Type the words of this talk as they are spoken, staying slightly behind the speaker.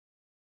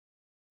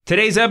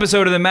Today's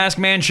episode of The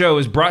Masked Man Show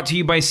is brought to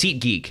you by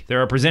SeatGeek.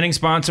 They're our presenting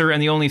sponsor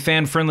and the only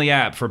fan-friendly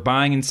app for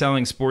buying and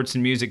selling sports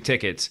and music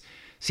tickets.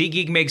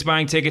 SeatGeek makes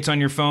buying tickets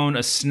on your phone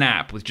a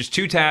snap. With just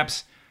 2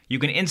 taps, you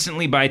can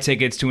instantly buy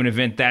tickets to an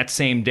event that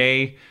same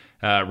day.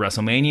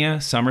 WrestleMania,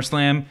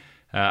 SummerSlam.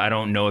 I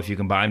don't know if you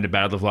can buy them to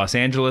Battle of Los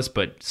Angeles,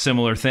 but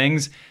similar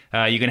things.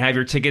 You can have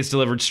your tickets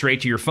delivered straight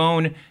to your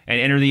phone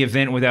and enter the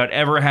event without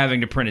ever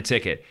having to print a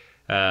ticket.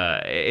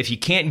 If you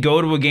can't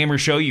go to a game or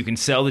show, you can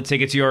sell the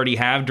tickets you already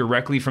have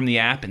directly from the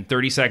app in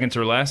 30 seconds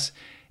or less.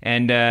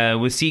 And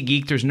with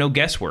SeatGeek, there's no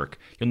guesswork.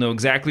 You'll know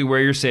exactly where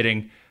you're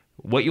sitting,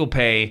 what you'll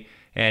pay,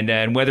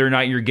 and whether or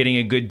not you're getting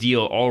a good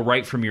deal all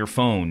right from your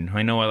phone.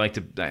 I know I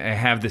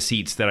have the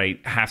seats that I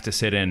have to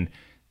sit in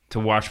to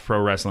watch pro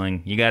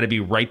wrestling. You got to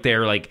be right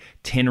there, like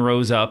 10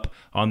 rows up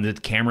on the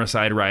camera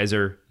side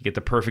riser. You get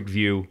the perfect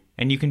view,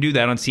 and you can do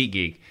that on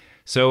SeatGeek.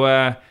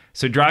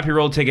 So drop your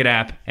old ticket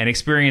app and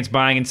experience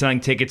buying and selling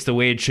tickets the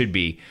way it should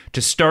be.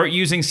 To start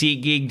using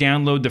SeatGeek,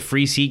 download the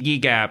free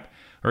SeatGeek app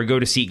or go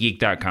to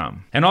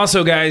SeatGeek.com. And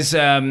also, guys,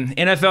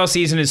 NFL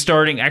season is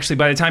starting. Actually,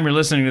 by the time you're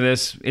listening to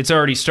this, it's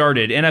already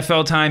started.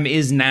 NFL time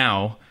is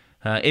now.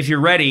 If you're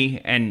ready,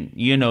 and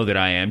you know that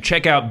I am,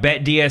 check out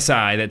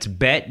BetDSI. That's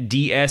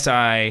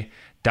BetDSI.com.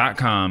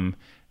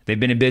 They've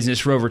been in business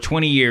for over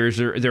 20 years.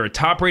 They're a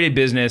top-rated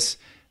business.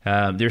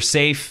 They're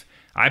safe.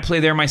 I play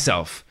there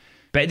myself.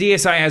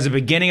 BetDSI has a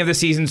beginning of the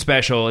season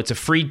special. It's a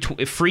free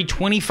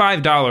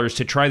 $25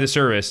 to try the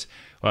service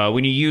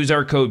when you use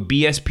our code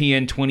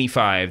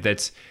BSPN25.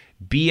 That's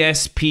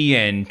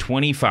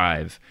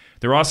BSPN25.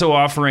 They're also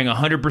offering a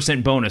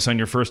 100% bonus on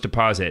your first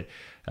deposit.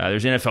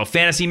 There's NFL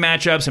fantasy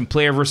matchups and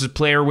player versus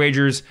player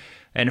wagers,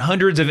 and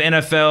hundreds of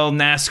NFL,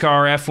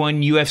 NASCAR,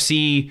 F1,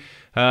 UFC,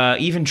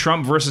 even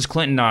Trump versus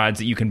Clinton odds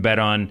that you can bet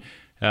on.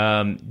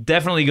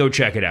 Definitely go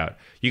check it out.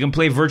 You can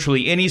play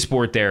virtually any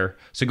sport there.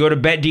 So go to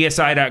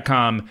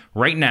betdsi.com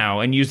right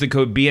now and use the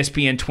code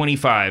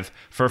BSPN25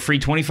 for a free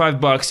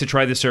 $25 to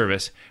try the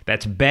service.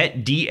 That's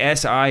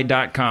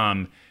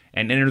betdsi.com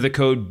and enter the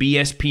code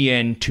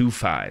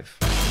BSPN25.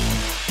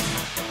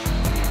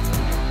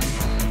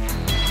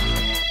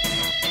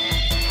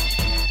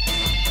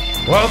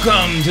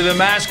 Welcome to the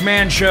Masked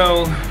Man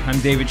Show.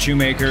 I'm David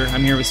Shoemaker.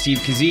 I'm here with Steve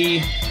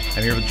Kazee.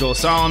 I'm here with Joel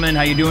Solomon.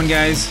 How you doing,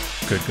 guys?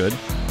 Good.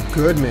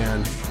 Good,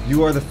 man.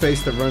 You are the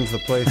face that runs the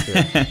place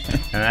here.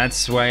 And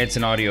that's why it's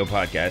an audio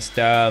podcast.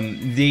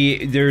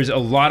 There's a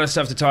lot of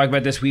stuff to talk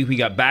about this week. We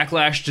got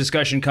Backlash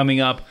discussion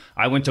coming up.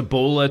 I went to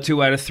Bola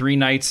 2 out of 3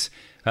 nights.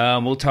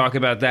 We'll talk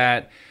about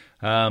that.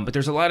 But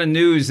there's a lot of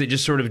news that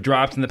just sort of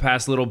dropped in the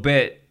past little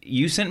bit.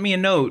 You sent me a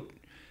note,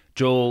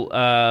 Joel,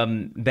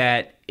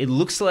 that it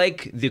looks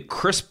like the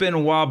Chris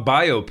Benoit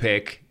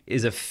biopic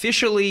is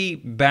officially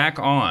back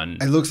on.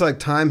 It looks like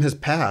time has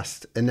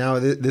passed, and now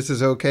this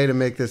is okay to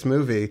make this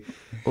movie.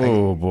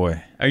 Oh,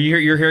 boy. Are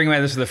you're hearing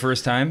about this for the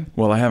first time?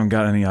 Well, I haven't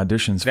got any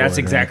auditions for it. That's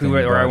exactly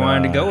where I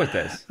wanted to go with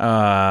this.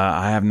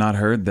 I have not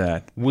heard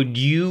that. Would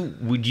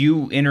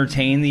you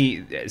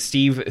entertain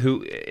Steve,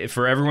 who,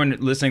 for everyone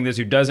listening to this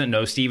who doesn't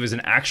know, Steve is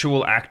an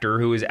actual actor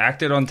who has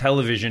acted on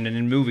television and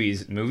in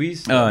movies.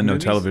 Movies? No,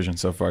 television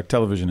so far.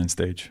 Television and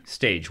stage.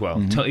 Stage,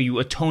 well. You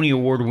a Tony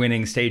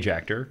Award-winning stage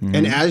actor. Mm-hmm.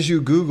 And as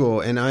you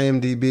Google and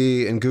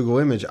IMDb and Google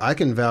Image, I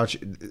can vouch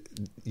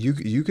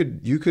you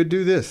could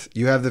do this.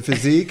 You have the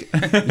physique. You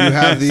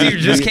have the. Steve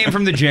just came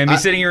from the gym.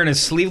 He's sitting here in a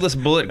sleeveless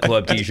Bullet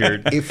Club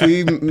T-shirt. If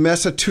we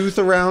mess a tooth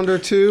around or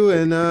two,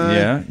 and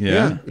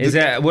yeah. Is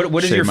that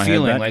what is your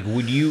feeling? Like,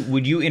 would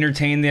you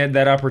entertain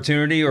that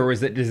opportunity, or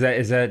is that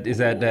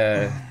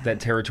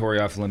territory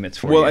off limits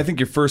for you? Well, I think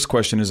your first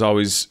question is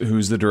always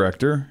who's the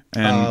director,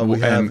 and we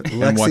have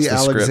and what's Lexi the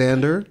script?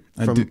 Alexander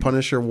from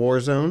Punisher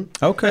Warzone.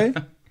 Okay.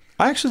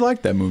 I actually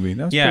liked that movie.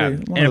 That was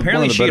and one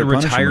apparently of the she had better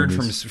Punisher retired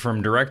movies.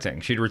 from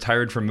directing. She'd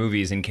retired from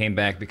movies and came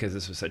back because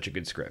this was such a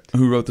good script.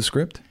 Who wrote the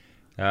script?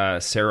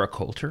 Sarah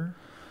Coulter.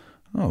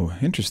 Oh,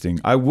 interesting.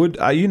 I always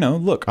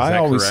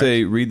correct?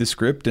 say read the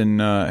script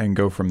and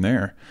go from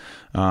there.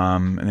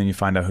 And then you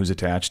find out who's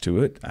attached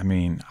to it. I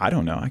mean, I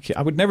don't know.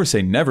 I would never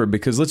say never,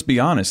 because let's be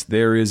honest,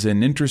 there is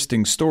an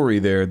interesting story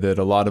there that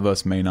a lot of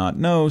us may not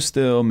know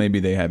still. Maybe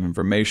they have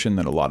information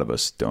that a lot of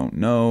us don't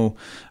know.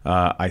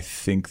 I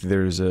think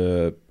there's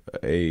a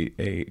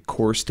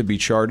course to be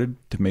charted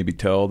to maybe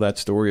tell that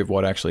story of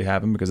what actually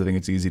happened, because I think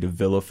it's easy to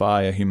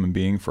vilify a human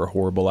being for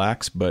horrible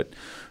acts. But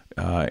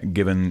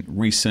given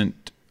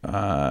recent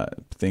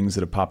things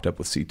that have popped up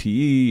with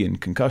CTE and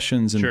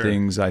concussions and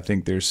things, I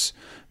think there's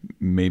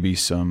maybe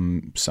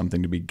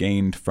something to be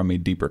gained from a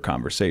deeper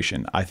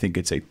conversation. I think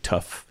it's a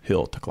tough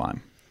hill to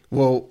climb.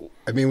 Well,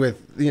 I mean,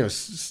 with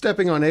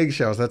stepping on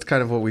eggshells, that's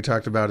kind of what we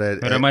talked about.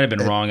 But I might have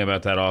been wrong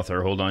about that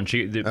author. Hold on,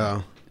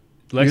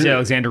 Lexi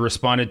Alexander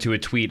responded to a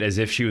tweet as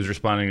if she was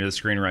responding to the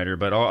screenwriter.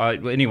 But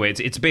anyway,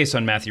 it's based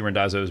on Matthew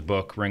Randazzo's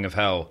book Ring of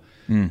Hell.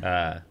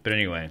 But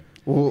anyway.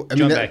 Well, I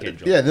mean, that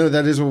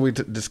is what we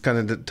just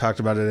kind of talked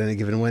about at Any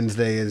Given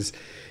Wednesday is,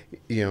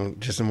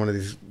 just in one of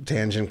these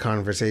tangent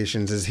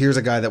conversations, is here's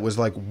a guy that was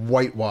like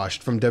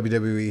whitewashed from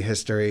WWE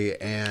history,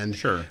 and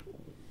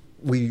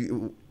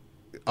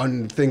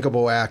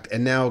unthinkable act,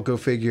 and now go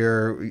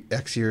figure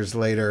X years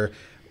later,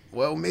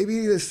 well,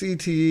 maybe the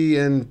CTE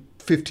and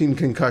 15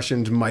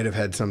 concussions might have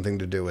had something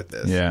to do with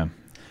this. Yeah.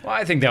 Well,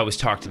 I think that was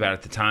talked about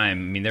at the time.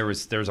 I mean, there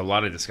was a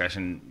lot of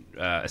discussion,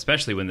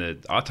 especially when the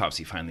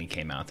autopsy finally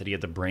came out, that he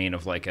had the brain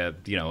of like a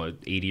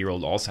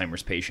 80-year-old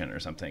Alzheimer's patient or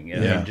something. You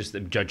know? Yeah. Just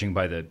judging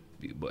by the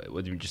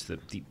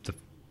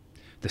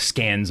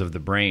scans of the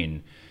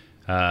brain.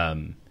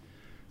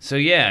 So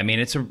yeah, I mean,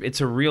 it's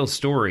a real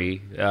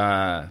story,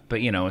 but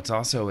it's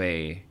also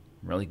a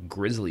really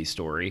grisly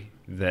story.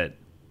 That,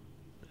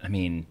 I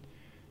mean.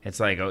 It's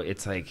like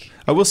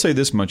I will say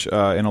this much: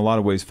 in a lot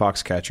of ways,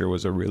 Foxcatcher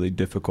was a really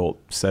difficult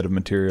set of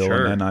material,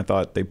 Sure. and I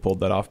thought they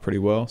pulled that off pretty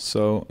well.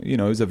 So it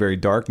was a very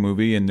dark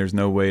movie, and there's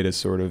no way to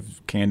sort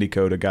of candy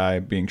coat a guy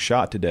being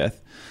shot to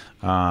death.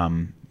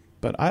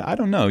 But I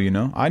don't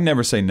know. I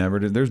never say never.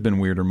 There's been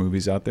weirder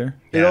movies out there.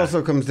 It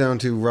also comes down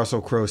to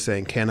Russell Crowe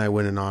saying, "Can I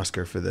win an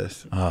Oscar for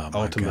this?" Oh,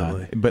 my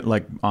ultimately, God.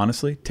 But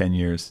honestly, 10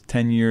 years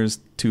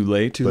too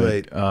late. Too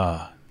late.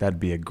 That'd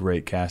be a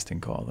great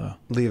casting call, though.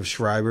 Liev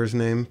Schreiber's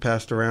name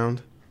passed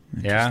around.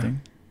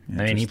 Interesting.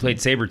 I mean, he played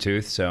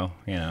Sabretooth, so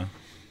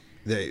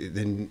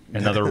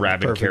another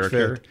rabid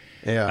character. Fit.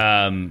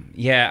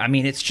 Yeah. I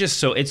mean, it's just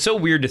so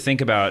weird to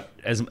think about.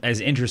 As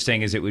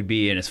interesting as it would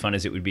be, and as fun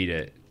as it would be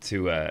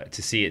to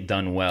see it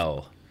done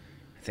well.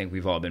 I think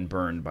we've all been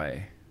burned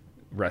by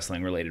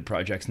wrestling related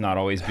projects not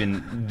always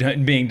been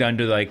being done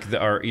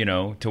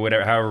to to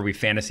whatever, however we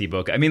fantasy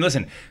book. I mean,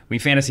 listen, we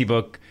fantasy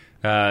book.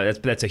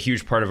 That's a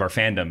huge part of our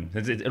fandom.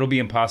 It'll be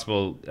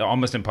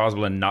almost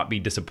impossible, to not be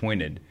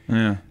disappointed.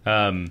 Yeah.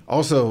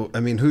 Also, I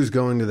mean, who's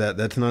going to that?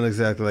 That's not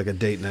exactly like a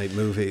date night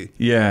movie.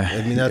 Yeah.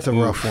 I mean, that's a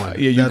rough one.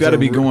 Yeah, you've got to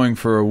be going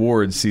for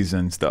awards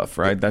season stuff,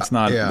 right? That's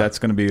not. Yeah. That's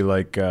going to be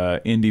like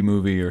indie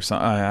movie or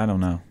something. I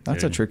don't know.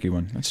 That's a tricky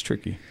one. That's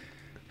tricky.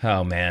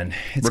 Oh man!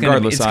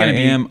 Regardless, I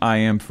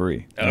am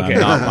free.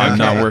 Okay, I'm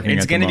not working.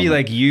 It's going to be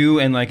like you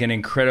and like an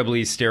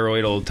incredibly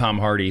steroidal Tom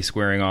Hardy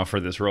squaring off for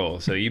this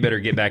role. So you better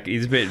get back.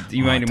 You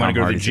might want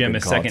to go to the gym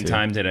a second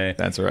time today.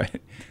 That's right.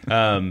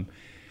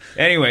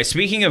 Anyway,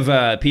 speaking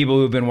of people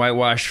who've been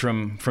whitewashed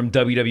from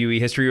WWE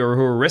history or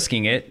who are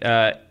risking it,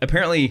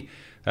 apparently.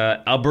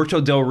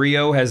 Alberto Del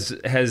Rio has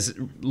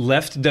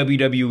left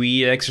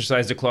WWE,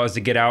 exercised a clause to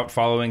get out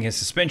following his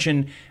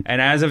suspension,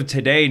 and as of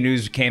today,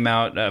 news came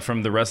out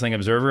from the Wrestling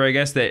Observer, I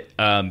guess, that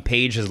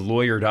Paige has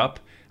lawyered up.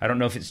 I don't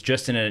know if it's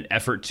just in an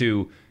effort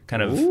to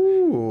kind of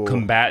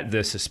combat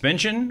the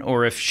suspension,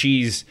 or if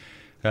she's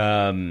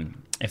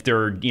if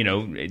there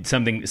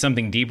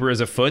something deeper is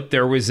afoot.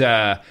 There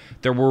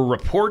were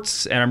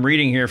reports, and I'm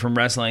reading here from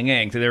Wrestling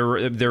Inc. There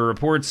were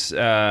reports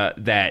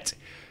that.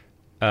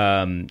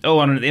 On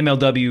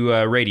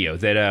MLW radio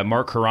that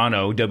Mark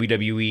Carrano,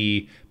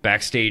 WWE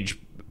backstage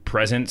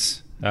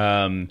presence,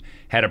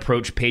 had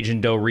approached Paige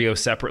and Del Rio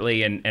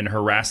separately and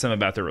harassed them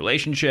about their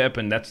relationship,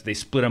 and they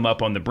split them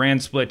up on the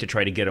brand split to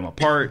try to get them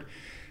apart.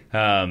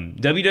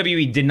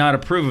 WWE did not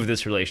approve of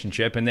this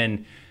relationship, and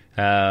then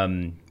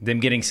them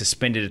getting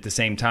suspended at the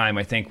same time,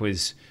 I think,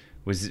 was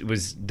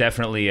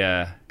definitely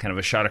a kind of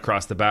a shot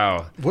across the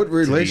bow. What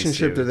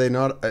relationship do they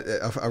not?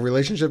 A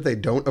relationship they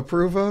don't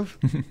approve of?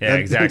 Yeah,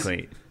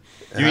 exactly.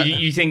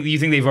 You think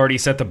they've already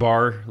set the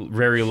bar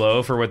very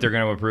low for what they're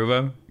going to approve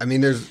of? I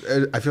mean,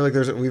 I feel like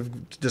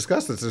we've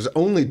discussed this. There's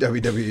only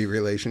WWE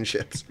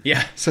relationships.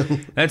 Yeah, so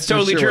that's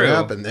totally true. What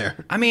happened there?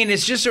 I mean,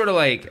 it's just sort of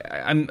like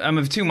I'm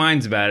of two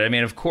minds about it. I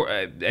mean, of course,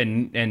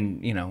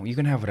 and you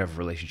can have whatever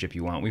relationship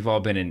you want. We've all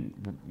been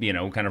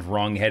in kind of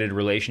wrong-headed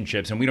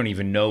relationships, and we don't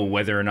even know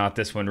whether or not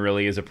this one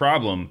really is a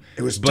problem.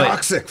 It was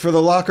toxic for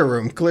the locker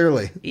room,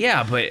 clearly.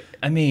 Yeah, but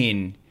I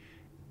mean,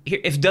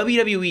 if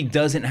WWE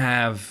doesn't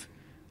have,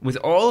 with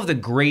all of the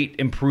great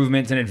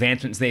improvements and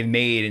advancements they've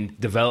made in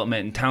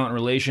development and talent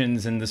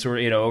relations and the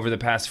sort of, over the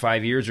past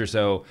 5 years or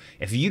so,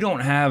 if you don't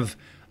have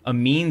a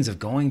means of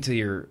going to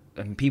your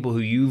people who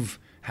you've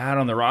had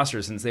on the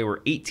roster since they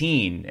were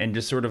 18 and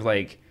just sort of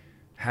like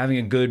having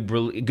a good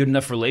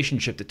enough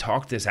relationship to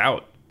talk this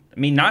out. I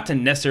mean, not to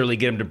necessarily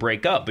get them to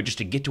break up, but just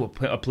to get to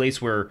a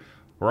place where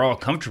we're all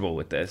comfortable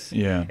with this.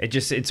 Yeah.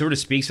 It sort of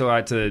speaks a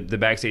lot to the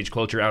backstage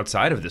culture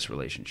outside of this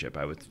relationship,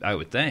 I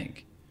would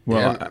think.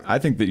 Well, yeah. I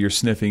think that you're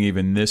sniffing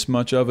even this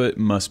much of it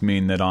must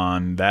mean that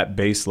on that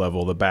base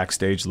level, the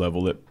backstage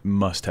level, it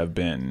must have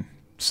been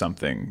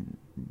something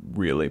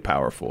really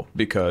powerful,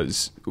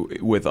 because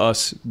with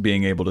us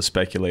being able to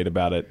speculate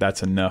about it,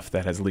 that's enough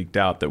that has leaked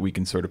out that we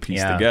can sort of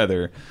piece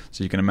together.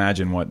 So you can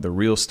imagine what the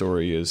real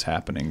story is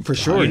happening. For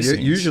sure.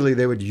 Usually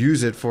they would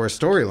use it for a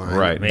storyline.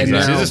 Right. Maybe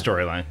this is a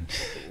storyline.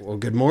 Well,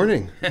 good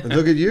morning.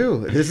 Look at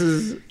you. This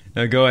is...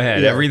 go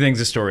ahead. Yeah.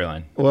 Everything's a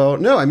storyline. Well,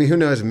 no, I mean, who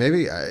knows?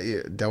 Maybe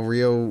Del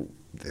Rio,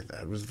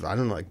 that was, I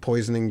don't know, like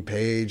poisoning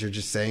Paige or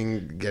just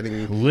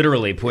getting...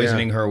 Literally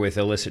poisoning her with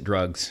illicit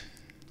drugs.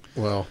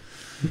 Well...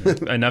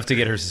 enough to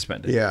get her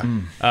suspended. Yeah.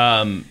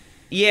 I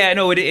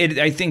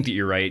think that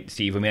you're right,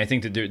 Steve. I mean, I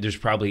think that there's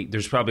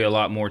probably a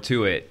lot more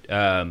to it.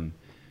 I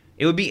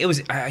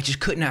just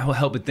couldn't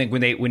help but think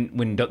when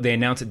they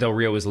announced that Del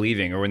Rio was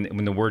leaving, or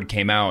when the word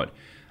came out,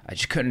 I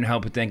just couldn't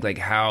help but think like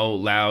how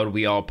loud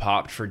we all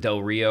popped for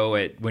Del Rio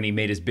when he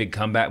made his big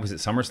comeback. Was it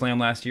SummerSlam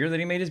last year that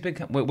he made his big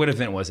what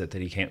event was it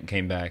that he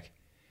came back?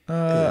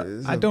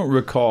 I don't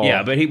recall.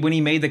 Yeah, but when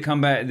he made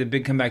the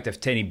big comeback to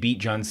 10, he beat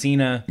John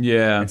Cena.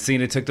 Yeah, and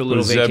Cena took the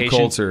little Zeb vacation.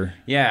 Coulter.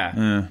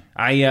 Yeah,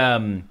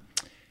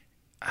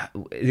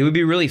 it would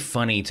be really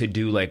funny to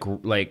do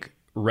like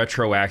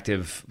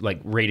retroactive like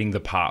rating the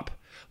pop.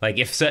 Like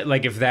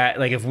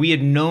if we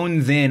had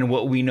known then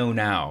what we know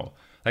now.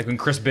 Like when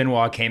Chris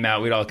Benoit came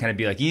out, we'd all kind of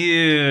be like,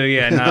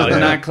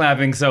 not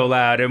clapping so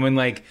loud. And when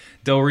like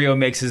Del Rio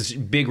makes his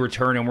big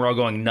return and we're all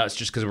going nuts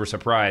just because we're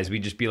surprised,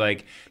 we'd just be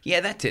like, yeah,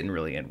 that didn't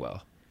really end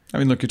well. I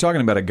mean, look, you're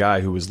talking about a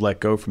guy who was let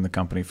go from the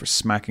company for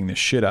smacking the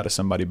shit out of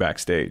somebody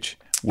backstage.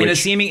 In a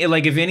seeming,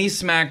 like if any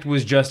smacked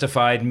was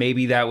justified,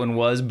 maybe that one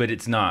was, but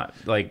it's not.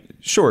 Like,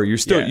 sure, you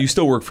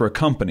still work for a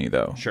company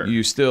though. Sure,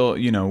 you still,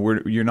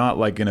 you're not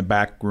like in a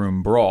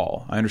backroom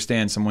brawl. I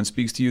understand someone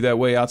speaks to you that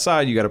way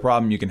outside. You got a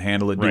problem, you can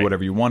handle it, do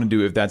whatever you want to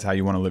do if that's how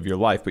you want to live your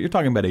life. But you're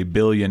talking about $1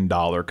 billion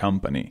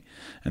company,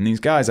 and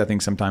these guys, I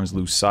think, sometimes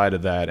lose sight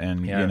of that,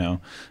 and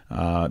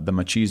the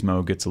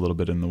machismo gets a little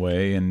bit in the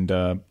way,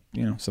 and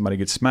somebody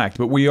gets smacked.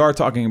 But we are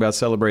talking about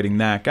celebrating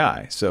that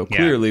guy. So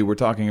clearly we're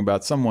talking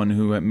about someone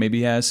who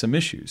maybe has some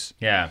issues.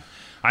 Yeah.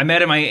 I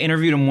met him. I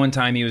interviewed him one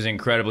time. He was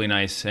incredibly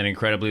nice and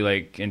incredibly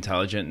like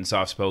intelligent and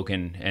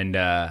soft-spoken. And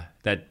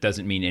that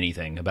doesn't mean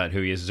anything about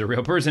who he is as a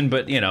real person.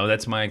 But,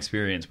 that's my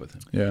experience with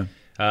him.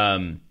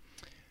 Yeah.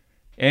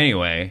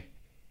 Anyway,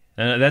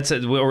 that's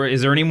it. Or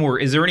is there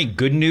any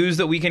good news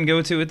that we can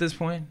go to at this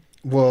point?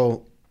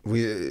 Well,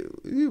 we have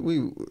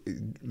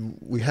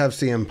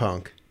CM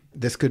Punk.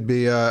 This could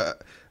be a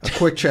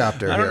quick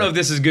chapter. I don't know if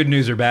this is good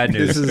news or bad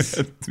news. This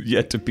is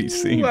yet to be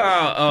seen.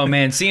 Wow. Oh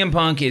man, CM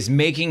Punk is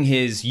making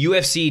his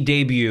UFC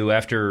debut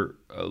after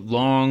a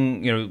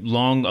long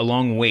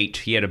wait.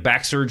 He had a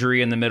back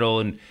surgery in the middle,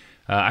 and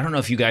I don't know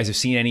if you guys have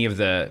seen any of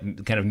the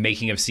kind of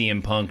making of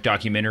CM Punk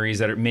documentaries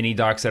that are mini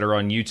docs that are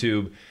on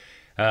YouTube.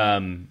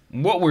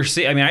 What we're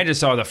seeing, I mean, I just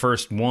saw the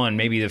first one,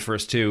 maybe the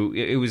first two.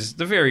 It was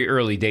the very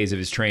early days of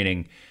his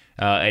training.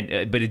 But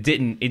it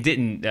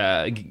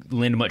didn't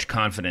lend much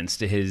confidence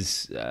to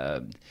his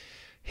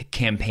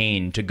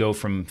campaign to go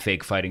from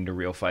fake fighting to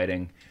real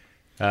fighting.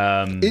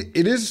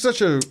 It is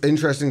such an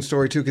interesting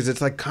story too, because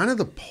it's like kind of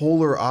the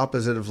polar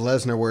opposite of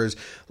Lesnar, whereas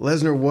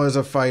Lesnar was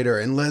a fighter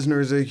and Lesnar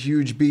is a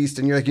huge beast,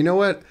 and you're like, you know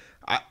what?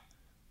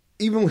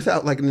 Even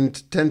without like an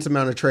intense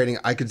amount of training,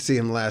 I could see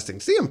him lasting.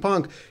 CM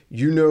Punk,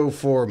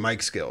 for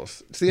mic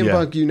skills. CM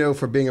Punk,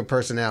 for being a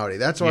personality.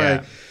 That's why.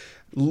 Yeah.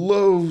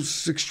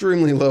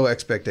 Extremely low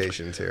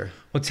expectations here.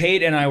 Well,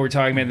 Tate and I were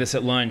talking about this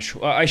at lunch.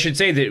 Well, I should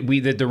say that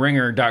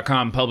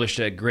TheRinger.com published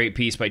a great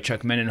piece by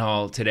Chuck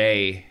Mendenhall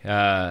today,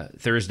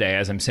 Thursday,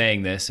 as I'm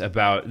saying this,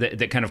 about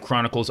that kind of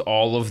chronicles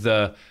all of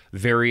the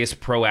various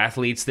pro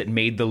athletes that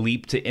made the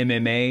leap to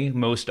MMA.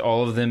 Most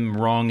all of them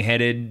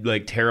wrong-headed,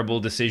 like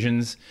terrible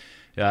decisions.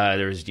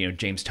 There's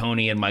James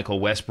Toney and Michael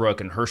Westbrook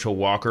and Herschel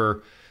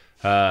Walker.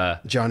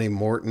 Johnny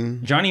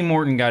Morton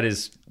got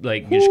just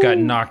got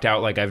knocked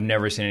out like I've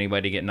never seen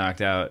anybody get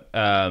knocked out.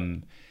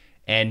 And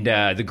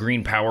the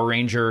Green Power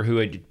Ranger, who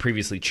had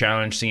previously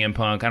challenged CM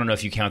Punk. I don't know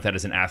if you count that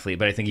as an athlete,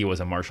 but I think he was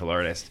a martial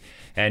artist.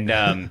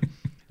 And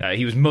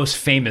he was most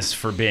famous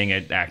for being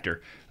an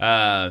actor.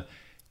 But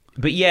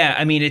yeah,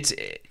 I mean,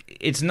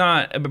 it's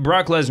not.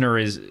 Brock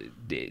Lesnar is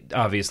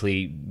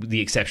obviously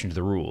the exception to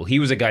the rule. He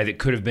was a guy that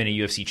could have been a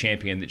UFC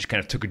champion that just kind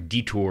of took a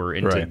detour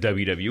into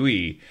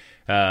WWE.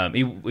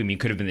 He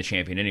could have been the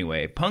champion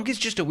anyway. Punk is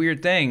just a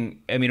weird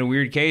thing. I mean, a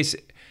weird case.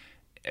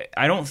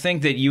 I don't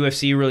think that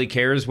UFC really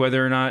cares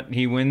whether or not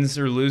he wins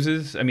or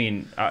loses. I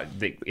mean, I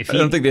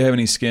don't think they have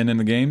any skin in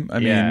the game. I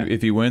mean,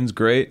 if he wins,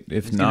 great.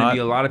 If there's not, going to be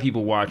a lot of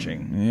people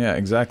watching. Yeah,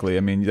 exactly. I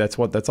mean, that's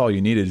all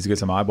you needed is to get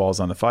some eyeballs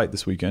on the fight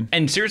this weekend.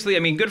 And seriously, I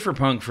mean, good for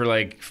Punk for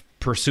like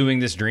pursuing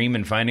this dream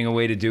and finding a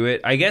way to do it.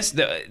 I guess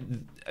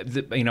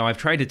I've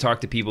tried to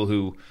talk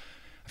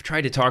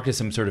to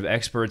some sort of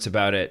experts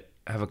about it.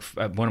 I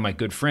have one of my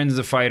good friends is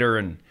a fighter,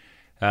 and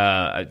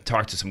I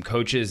talked to some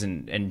coaches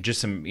and just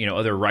some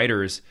other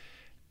writers.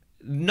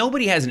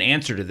 Nobody has an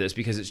answer to this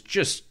because it's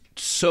just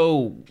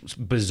so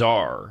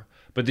bizarre.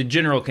 But the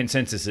general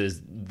consensus is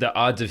the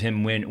odds of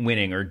him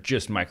winning are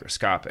just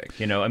microscopic.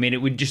 I mean,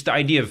 it would just the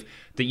idea of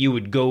that you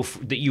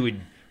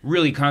would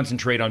really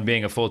concentrate on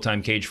being a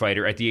full-time cage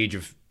fighter at the age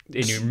of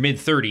in your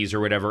mid-30s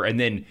or whatever, and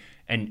then.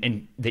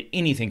 And that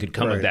anything could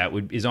come of that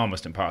is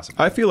almost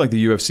impossible. I feel like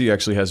the UFC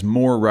actually has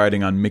more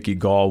riding on Mickey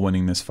Gall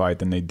winning this fight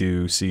than they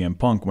do CM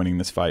Punk winning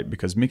this fight,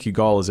 because Mickey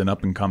Gall is an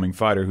up-and-coming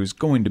fighter who's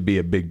going to be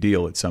a big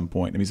deal at some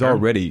point. I mean, he's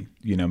already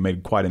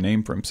made quite a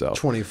name for himself.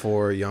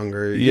 24,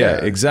 younger.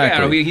 Yeah, exactly.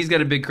 Yeah, I mean, he's got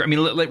a big. I mean,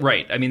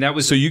 right. I mean, that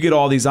was. So you get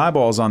all these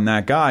eyeballs on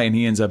that guy, and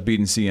he ends up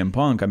beating CM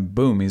Punk, and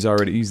boom, he's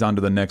on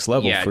to the next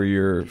level for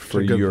your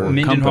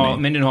company.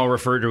 Mendenhall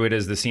referred to it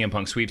as the CM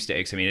Punk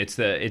sweepstakes. I mean,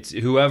 it's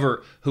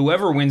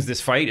whoever wins this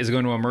this fight is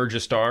going to emerge a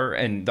star,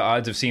 and the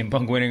odds of CM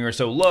Punk winning are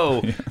so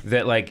low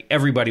that like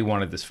everybody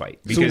wanted this fight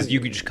because you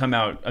could just come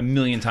out a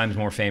million times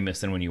more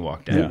famous than when you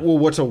walked in. Yeah. Well,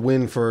 what's a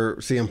win for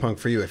CM Punk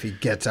for you if he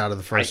gets out of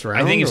the first round?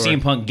 I think if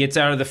CM Punk gets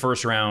out of the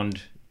first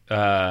round,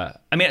 I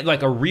mean,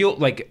 like the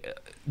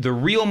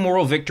real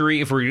moral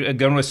victory, if we're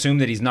going to assume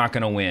that he's not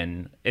going to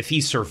win, if he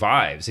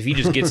survives, if he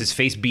just gets his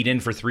face beat in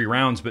for 3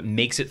 rounds but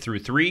makes it through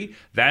 3,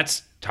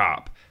 that's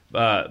top.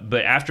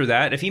 But after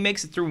that, if he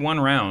makes it through 1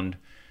 round,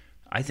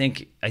 I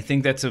think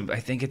it's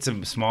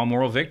a small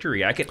moral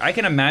victory. I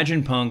can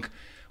imagine Punk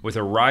with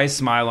a wry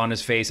smile on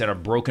his face and a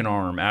broken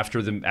arm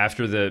after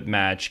the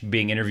match,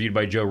 being interviewed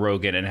by Joe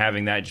Rogan and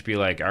having that just be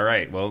like, all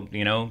right, well,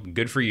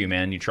 good for you,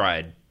 man. You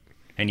tried.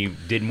 And you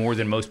did more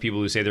than most people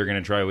who say they're going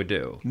to try would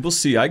do. We'll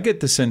see. I get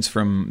the sense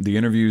from the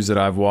interviews that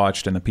I've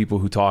watched and the people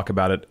who talk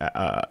about it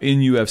in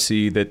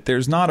UFC that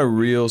there's not a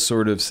real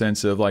sort of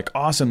sense of like,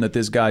 awesome that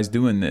this guy's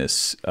doing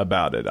this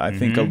about it. I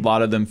think a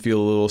lot of them feel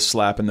a little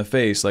slap in the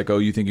face, like, oh,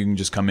 you think you can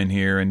just come in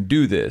here and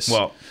do this?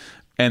 Well,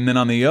 and then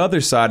on the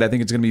other side, I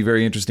think it's going to be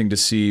very interesting to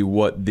see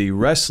what the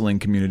wrestling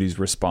community's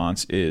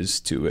response is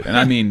to it. And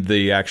I mean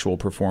the actual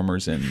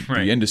performers in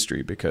the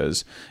industry,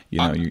 because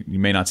you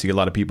may not see a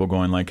lot of people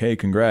going like, hey,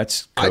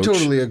 congrats, coach. I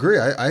totally agree.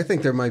 I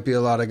think there might be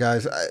a lot of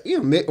guys,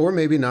 or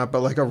maybe not,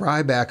 but like a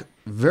Ryback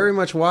very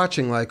much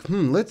watching like,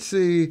 let's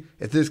see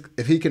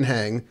if he can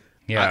hang.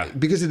 Yeah.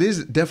 Because it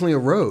is definitely a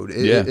road.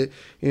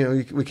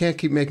 We can't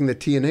keep making the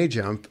TNA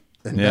jump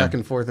and back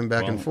and forth and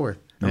back and forth.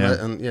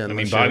 Yeah. I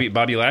mean,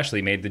 Bobby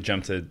Lashley made the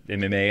jump to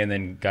MMA and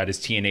then got his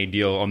TNA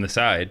deal on the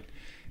side.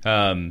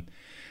 But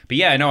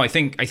yeah, no, I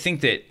think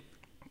that.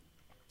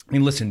 I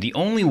mean, listen, the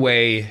only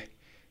way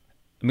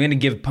I'm going to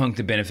give Punk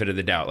the benefit of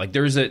the doubt, like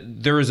there is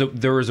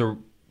a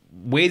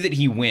way that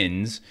he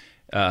wins.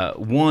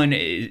 One,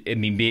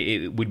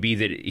 it would be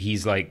that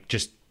he's like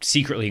just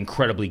secretly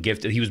incredibly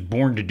gifted. He was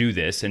born to do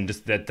this, and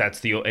just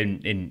that's the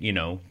and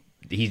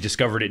he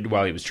discovered it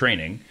while he was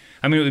training.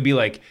 I mean, it would be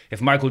like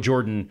if Michael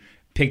Jordan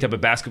picked up a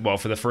basketball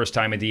for the first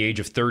time at the age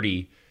of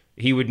 30,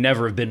 he would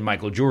never have been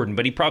Michael Jordan,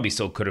 but he probably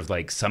still could have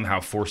like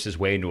somehow forced his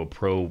way into a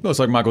pro. Well, it's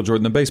like Michael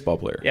Jordan, the baseball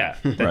player. Yeah,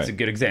 that's a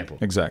good example.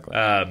 Exactly.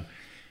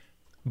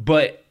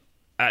 But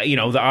the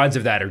odds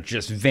of that are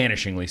just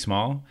vanishingly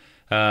small.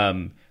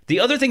 The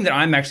other thing that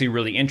I'm actually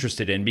really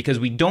interested in, because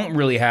we don't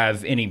really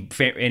have any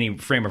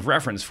frame of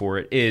reference for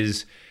it,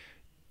 is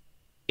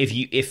if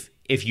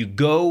you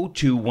go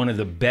to one of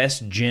the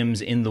best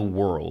gyms in the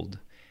world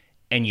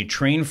and you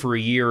train for a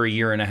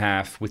year and a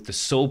half with the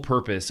sole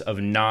purpose of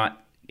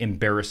not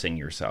embarrassing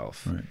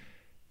yourself,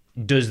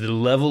 is the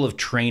level of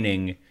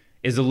training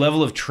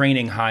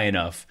high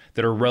enough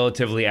that a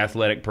relatively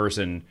athletic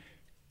person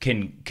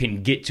can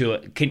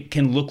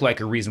look like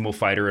a reasonable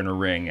fighter in a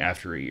ring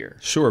after a year?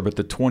 Sure, but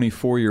the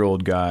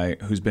 24-year-old guy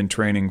who's been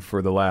training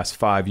for the last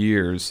 5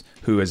 years,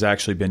 who has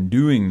actually been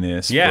doing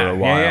this for a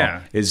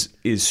while, is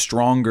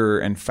stronger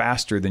and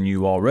faster than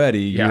you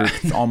already. You're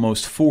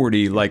almost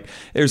 40. Like,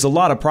 there's a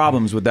lot of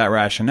problems with that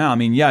rationale. I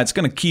mean, it's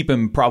going to keep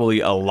him probably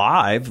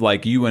alive.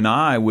 Like, you and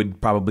I would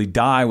probably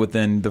die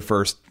within the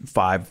first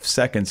 5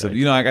 seconds of,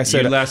 like I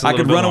said, I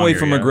could run away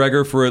from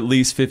McGregor for at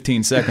least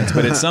 15 seconds,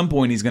 but at some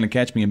point he's going to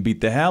catch me and beat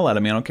the hell out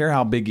of me. I don't care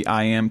how big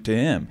I am to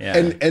him. Yeah.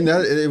 And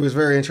that, it was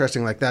very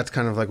interesting. Like, that's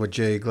kind of like what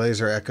Jay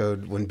Glazer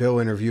echoed when Bill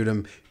interviewed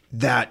him,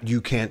 that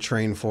you can't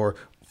train for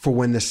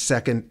when the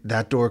second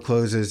that door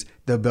closes,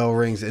 the bell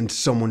rings and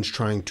someone's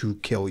trying to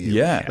kill you.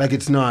 Yeah. Like,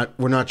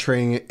 we're not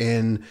training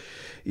in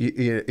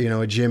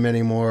a gym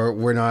anymore.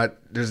 We're not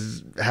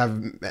just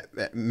have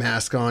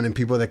mask on and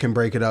people that can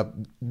break it up.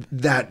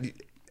 That,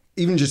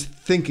 even just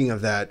thinking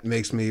of that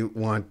makes me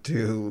want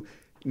to.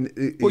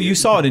 Well, you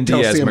saw it in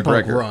Diaz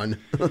McGregor. Run.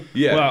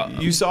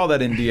 You saw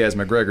that in Diaz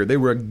McGregor. They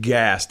were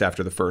aghast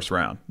after the first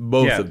round,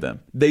 both of them.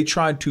 They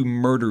tried to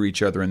murder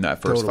each other in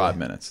that first 5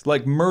 minutes,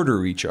 like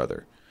murder each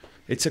other.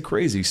 It's a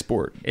crazy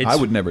sport. I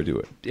would never do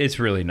it. It's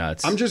really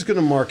nuts. I'm just going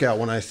to mark out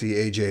when I see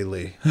AJ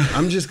Lee.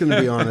 I'm just going to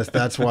be honest.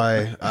 That's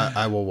why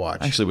I will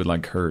watch. I actually would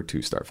like her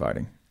to start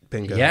fighting.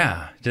 Bingo.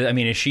 Yeah, I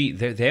mean,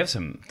 they have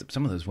some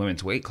of those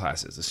women's weight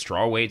classes, the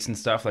straw weights and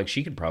stuff. Like,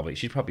 she'd probably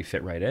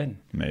fit right in.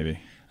 Maybe.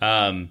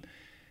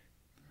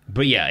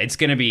 But yeah, it's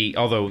going to be.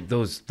 Although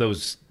those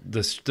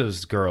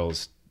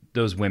girls,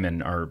 those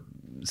women are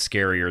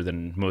scarier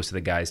than most of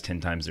the guys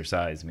 10 times their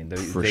size. I mean,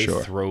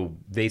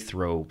 they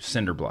throw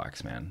cinder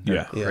blocks, man.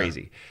 They're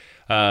crazy.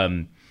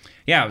 So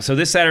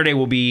this Saturday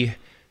will be,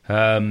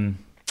 a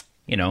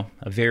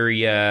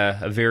very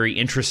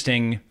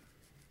interesting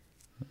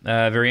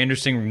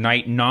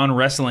night,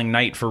 non-wrestling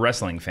night for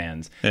wrestling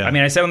fans. Yeah. I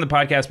mean, I said on the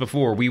podcast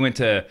before,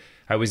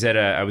 I was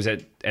at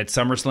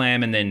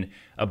SummerSlam, and then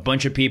a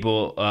bunch of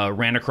people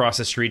ran across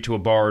the street to a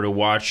bar to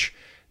watch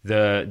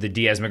the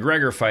Diaz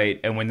McGregor fight,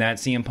 and when that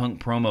CM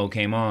Punk promo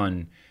came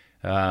on,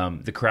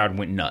 the crowd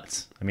went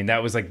nuts. I mean,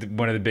 that was like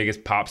one of the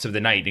biggest pops of the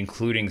night,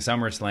 including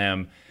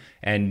SummerSlam,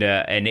 and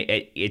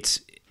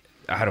it's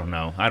I don't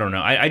know.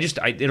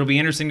 It'll be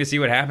interesting to see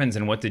what happens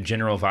and what the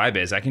general vibe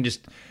is. I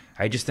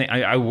just think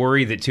I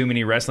worry that too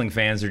many wrestling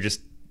fans are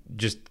just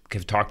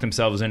have talked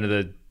themselves into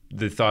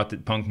the thought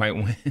that Punk might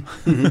win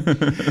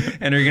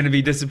and are going to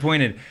be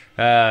disappointed.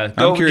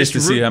 I'm curious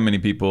to see how many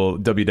people,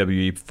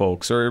 WWE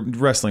folks or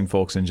wrestling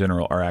folks in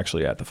general, are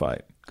actually at the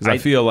fight. Because I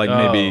feel like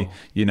maybe,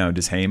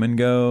 does Heyman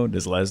go?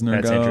 Does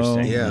Lesnar go? That's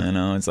interesting.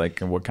 Yeah. It's like,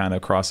 what kind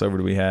of crossover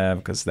do we have?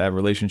 Because that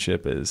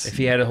relationship is...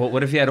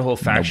 What if he had a whole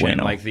faction,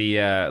 bueno. like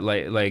the,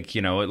 like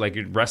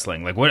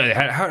wrestling? Like,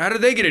 how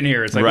did they get in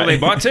here? It's like, well, they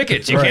bought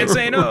tickets. You can't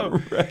say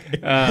no.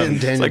 And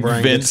Daniel like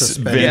Bryan Vince gets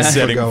suspended for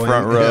sitting going.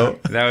 front row.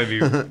 That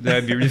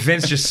would be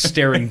Vince just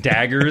staring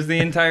daggers the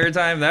entire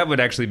time. That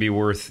would actually be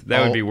worth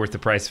the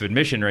price of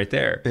admission right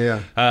there.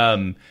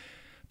 Yeah.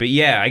 But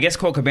yeah, I guess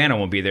Colt Cabana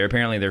won't be there.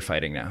 Apparently, they're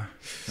fighting now.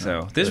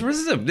 So this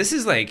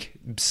is like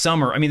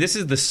summer. I mean, this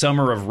is the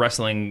summer of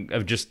wrestling,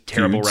 of just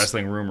terrible Feuds.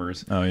 wrestling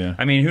rumors. Oh yeah.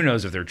 I mean, who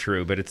knows if they're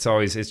true? But it's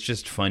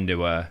just fun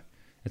to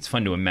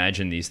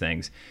imagine these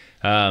things.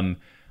 I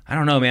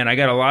don't know, man. I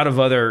got a lot of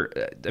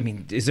other. I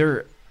mean, is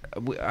there?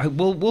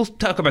 We'll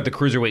talk about the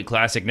Cruiserweight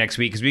Classic next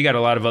week because we got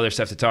a lot of other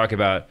stuff to talk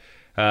about.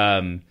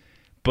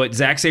 But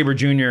Zack Sabre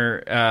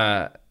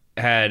Jr.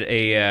 Had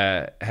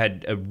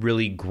a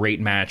really great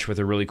match with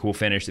a really cool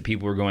finish that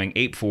people were going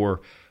ape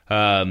for.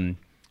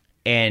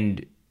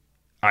 And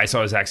I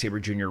saw Zack Sabre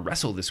Jr.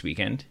 wrestle this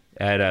weekend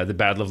at the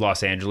Battle of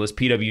Los Angeles,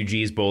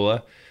 PWG's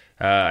Bola.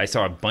 I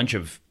saw a bunch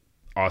of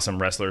awesome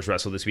wrestlers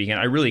wrestle this weekend.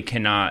 I really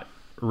cannot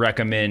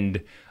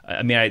recommend...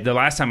 I mean, the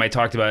last time I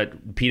talked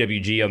about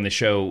PWG on the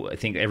show, I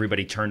think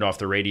everybody turned off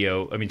the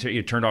radio. I mean,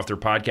 turned off their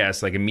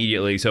podcast like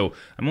immediately. So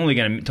I'm only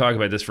going to talk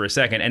about this for a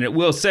second, and it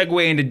will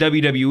segue into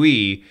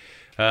WWE.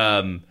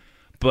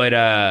 But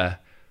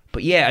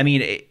yeah, I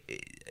mean,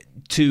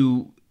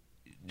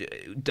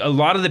 a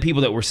lot of the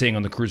people that we're seeing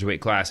on the Cruiserweight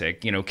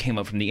Classic, came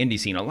up from the indie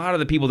scene. A lot of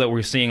the people that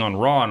we're seeing on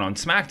Raw and on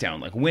SmackDown,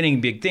 like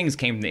winning big things,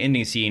 came from the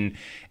indie scene.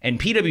 And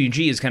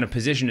PWG has kind of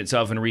positioned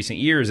itself in recent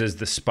years as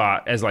the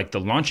spot, as like the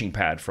launching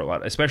pad for a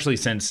lot, especially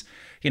since,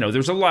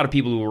 there's a lot of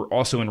people who are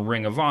also in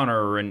Ring of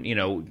Honor and,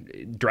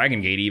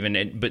 Dragon Gate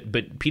even. But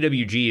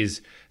PWG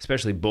is,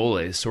 especially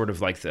Bola, is sort of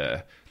like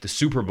the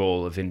Super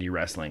Bowl of indie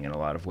wrestling in a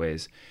lot of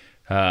ways.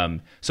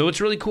 So it's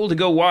really cool to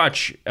go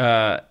watch.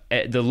 The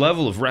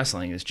level of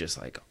wrestling is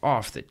just like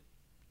off the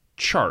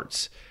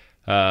charts.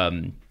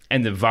 And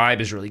the vibe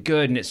is really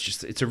good. And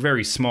it's a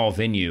very small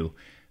venue,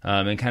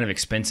 and kind of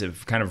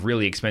expensive, kind of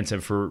really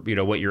expensive for,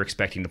 what you're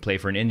expecting to play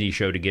for an indie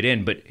show to get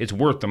in, but it's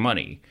worth the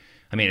money.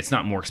 I mean, it's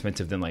not more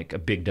expensive than like a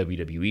big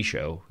WWE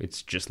show.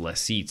 It's just less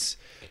seats.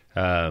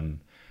 But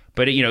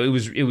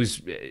it was.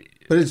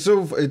 But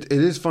it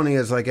is funny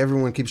as like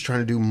everyone keeps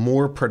trying to do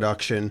more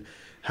production.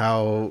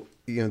 How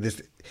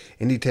this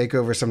indie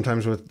takeover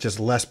sometimes with just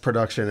less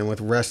production and with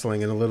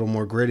wrestling and a little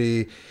more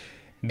gritty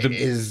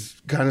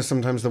is kind of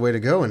sometimes the way to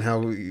go. And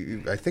how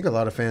I think a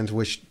lot of fans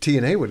wish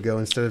TNA would go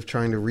instead of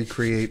trying to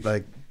recreate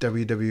like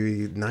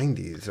WWE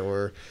 90s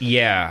or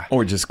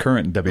just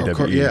current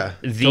WWE. Yeah,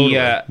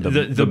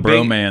 the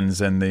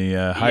bromans and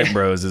the hype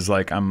bros is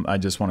like I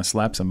just want to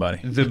slap somebody.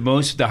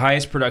 The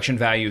highest production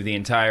value of the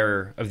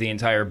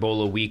entire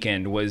Bola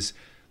weekend was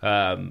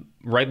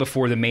right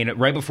before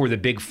the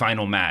big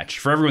final match.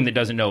 For everyone that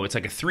doesn't know, it's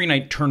like a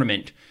 3-night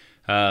tournament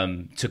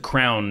to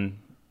crown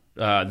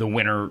the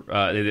winner.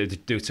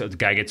 So the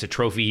guy gets a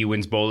trophy, he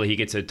wins Bola, he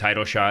gets a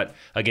title shot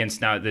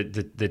against now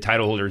the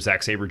title holder,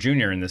 Zack Sabre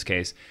Jr. in this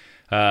case.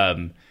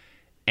 And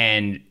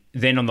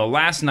then on the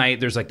last night,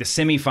 there's like the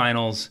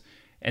semifinals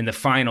and the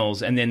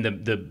finals, and then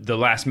the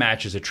last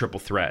match is a triple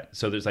threat.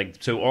 So there's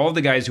all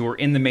the guys who are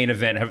in the main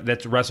event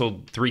that's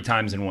wrestled 3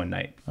 times in one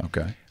night.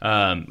 Okay.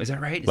 Is that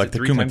right? Is like the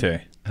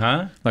Kumite.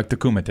 Huh? Like the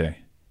Kumite.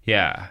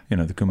 Yeah. The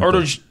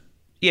Kumite.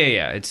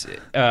 Yeah. It's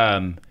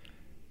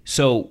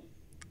so.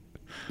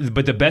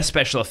 But the best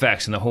special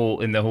effects in the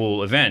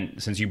whole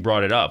event, since you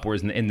brought it up,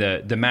 was in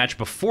the match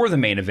before the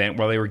main event,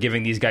 while they were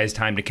giving these guys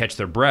time to catch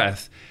their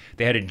breath.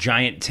 They had a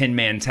giant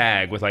 10-man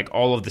tag with like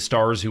all of the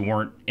stars who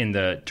weren't in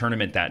the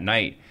tournament that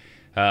night,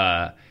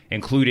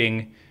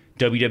 including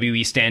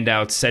WWE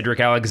standouts Cedric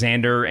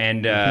Alexander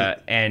and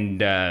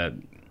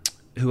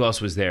who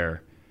else was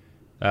there?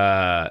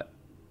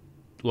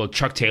 Well,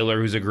 Chuck Taylor,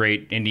 who's a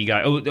great indie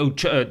guy.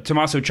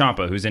 Tommaso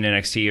Ciampa, who's in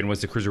NXT and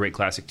was the Cruiserweight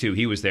Classic too.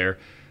 He was there.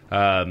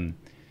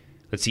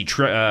 Let's see,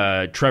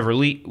 Trevor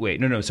Lee. Wait,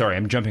 no, sorry,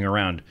 I'm jumping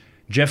around.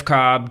 Jeff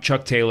Cobb,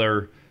 Chuck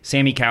Taylor,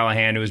 Sami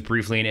Callihan, who was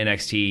briefly in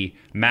NXT,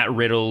 Matt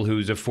Riddle,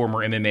 who's a former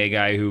MMA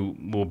guy who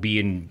will be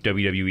in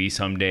WWE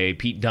someday,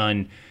 Pete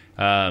Dunne,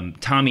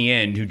 Tommy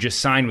End, who just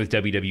signed with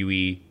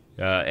WWE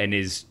and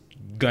is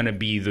going to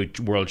be the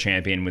world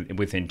champion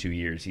within 2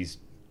 years. He's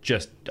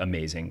just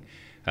amazing.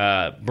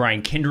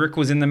 Brian Kendrick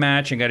was in the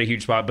match and got a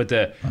huge spot, but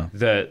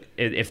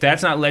if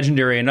that's not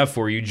legendary enough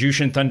for you,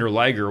 Jushin Thunder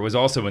Liger was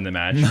also in the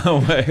match.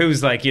 No way.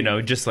 Who's like,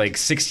 just like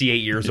 68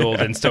 years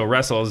old and still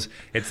wrestles.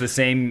 It's the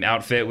same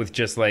outfit with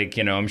just like,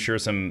 I'm sure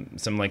some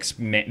like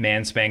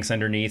man spanks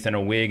underneath and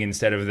a wig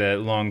instead of the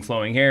long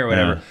flowing hair or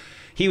whatever. Yeah.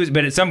 He was,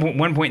 but at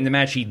one point in the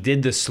match, he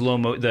did the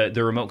slow-mo,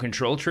 the remote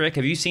control trick.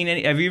 Have you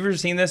ever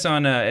seen this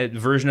on a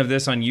version of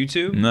this on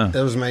YouTube? No.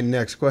 That was my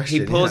next question.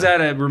 He pulls out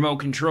a remote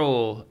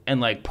control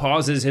and like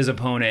pauses his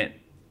opponent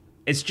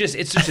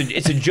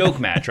it's a joke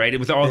match, right?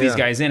 With all these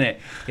guys in it,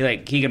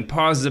 he can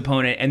pause his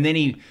opponent, and then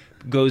he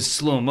goes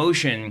slow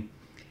motion,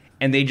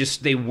 and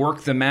they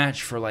work the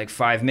match for like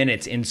 5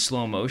 minutes in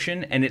slow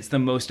motion, and it's the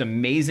most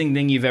amazing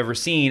thing you've ever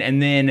seen.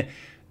 And then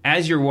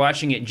as you're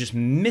watching it, just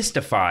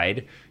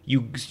mystified,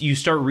 you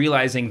start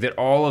realizing that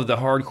all of the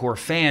hardcore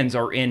fans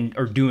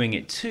are doing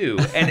it too,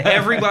 and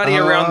everybody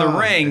around the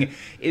ring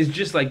is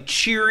just like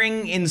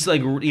cheering in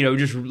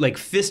just like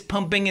fist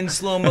pumping in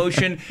slow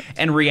motion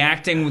and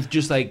reacting with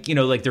just like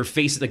like their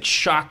faces, like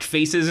shocked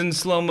faces in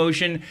slow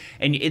motion,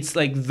 and it's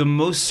like the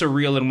most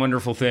surreal and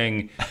wonderful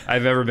thing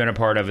I've ever been a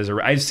part of.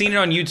 I've seen it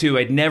on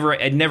YouTube. It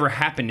never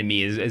happened to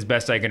me as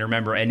best I can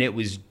remember, and it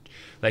was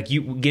like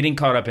you getting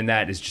caught up in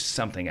that is just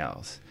something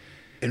else.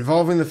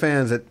 Involving the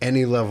fans at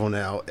any level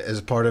now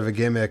as part of a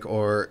gimmick,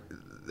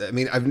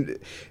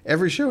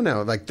 every show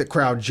now, like the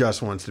crowd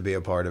just wants to be a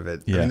part of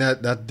it. Yeah.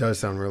 That does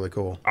sound really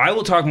cool. I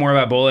will talk more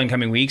about Bola in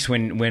coming weeks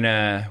when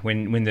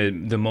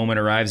the moment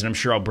arrives, and I'm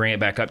sure I'll bring it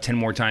back up 10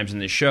 more times in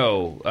the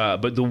show.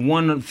 But the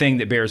one thing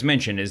that bears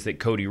mention is that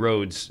Cody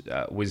Rhodes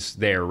was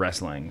there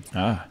wrestling,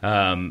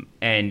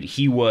 and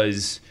he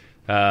was.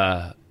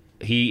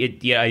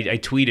 I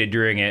tweeted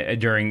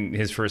during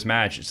his first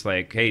match. It's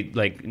like, hey,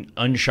 like an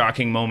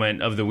unshocking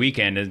moment of the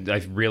weekend. And I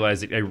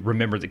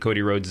remembered that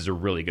Cody Rhodes is a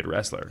really good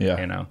wrestler.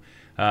 Yeah.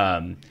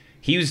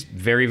 He was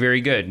very,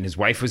 very good, and his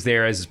wife was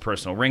there as his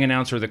personal ring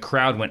announcer. The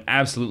crowd went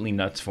absolutely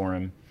nuts for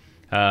him.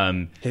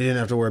 He didn't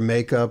have to wear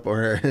makeup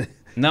or.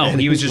 No,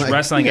 he was just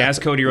wrestling as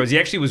Cody Rhodes. He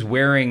actually was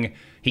wearing.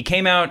 He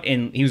came out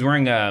and he was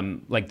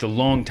wearing like the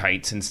long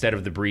tights instead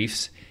of the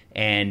briefs,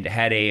 and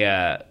had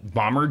a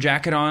bomber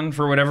jacket on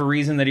for whatever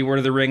reason that he wore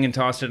to the ring and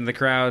tossed it in the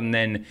crowd. And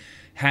then,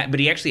 but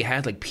he actually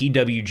had like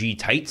PWG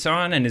tights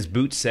on, and his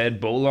boots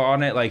said Bola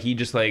on it. Like he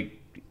just I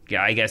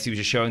guess he was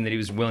just showing that he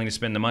was willing to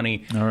spend the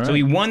money. All right. So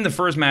he won the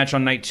first match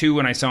on night 2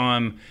 when I saw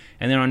him,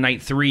 and then on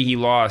night 3 he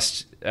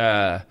lost.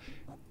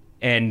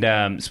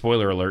 And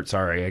spoiler alert,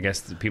 sorry. I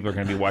guess the people are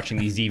going to be watching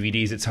these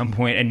DVDs at some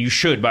point, and you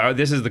should. But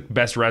this is the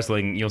best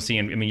wrestling you'll see.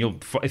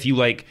 If you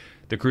like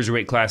the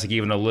Cruiserweight Classic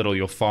even a little,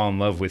 you'll fall in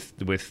love with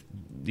these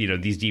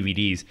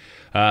DVDs.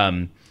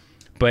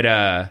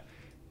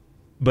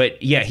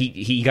 But yeah,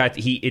 he got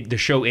the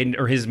show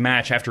or his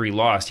match after he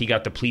lost, he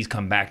got the "Please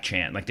come back"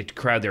 chant. Like the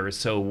crowd there was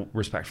so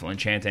respectful and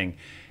chanting,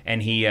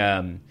 and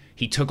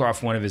he took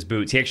off one of his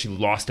boots. He actually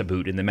lost a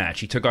boot in the match.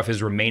 He took off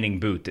his remaining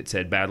boot that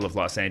said "Battle of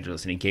Los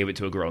Angeles," and he gave it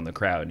to a girl in the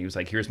crowd. And he was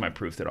like, "Here's my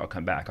proof that I'll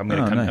come back. I'm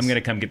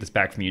gonna come get this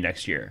back from you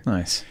next year."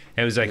 Nice.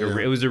 It was like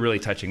it was a really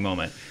touching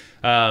moment.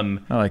 I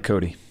like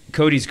Cody.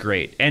 Cody's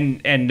great,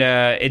 and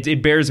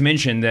it bears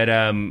mention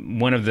that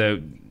one of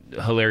the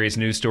hilarious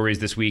news stories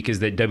this week is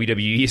that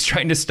WWE is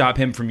trying to stop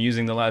him from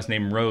using the last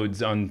name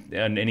Rhodes on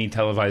any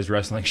televised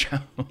wrestling show.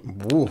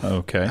 Ooh.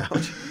 Okay.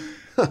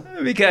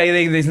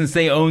 Because since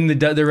they own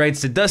the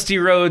rights to Dusty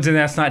Rhodes, and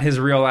that's not his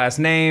real last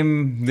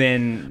name,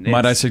 then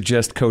might I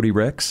suggest Cody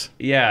Rex?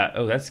 Yeah.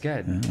 Oh, that's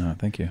good. Oh,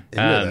 thank you.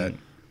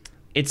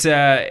 It's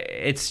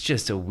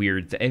just a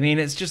weird thing. I mean,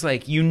 it's just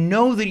like,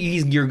 that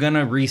you're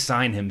gonna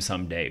re-sign him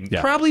someday,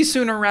 probably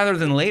sooner rather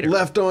than later.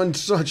 Left on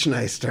such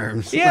nice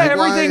terms. Yeah,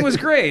 everything was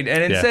great,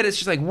 and instead it's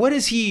just like, what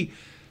is he?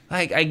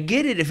 Like, I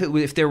get it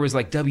if there was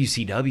like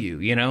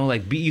WCW,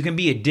 like you can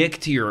be a dick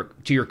to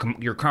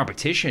your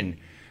competition,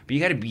 but you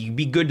got to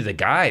be good to the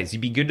guys. You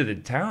be good to the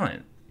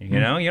talent.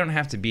 You don't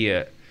have to be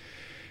a.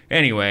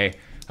 Anyway.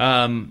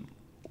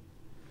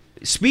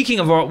 Speaking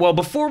of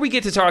before we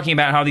get to talking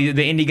about how the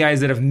indie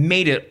guys that have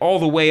made it all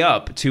the way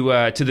up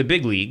to the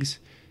big leagues,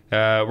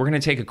 we're going to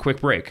take a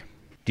quick break.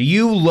 Do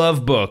you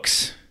love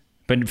books,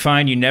 but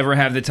find you never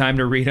have the time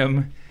to read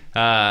them?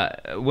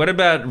 What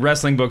about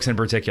wrestling books in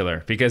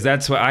particular? Because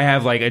that's what I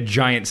have, like a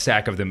giant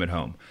stack of them at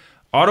home.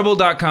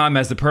 Audible.com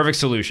has the perfect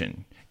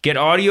solution. Get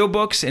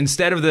audiobooks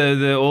instead of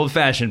the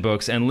old-fashioned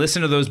books, and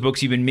listen to those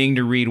books you've been meaning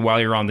to read while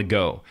you're on the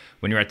go.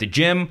 When you're at the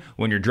gym,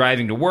 when you're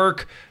driving to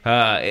work,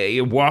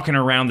 you're walking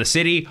around the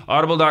city,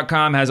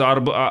 Audible.com has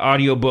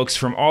audiobooks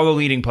from all the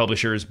leading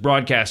publishers,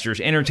 broadcasters,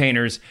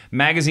 entertainers,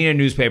 magazine and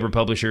newspaper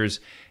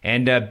publishers,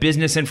 and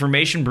business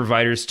information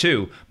providers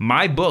too.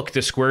 My book,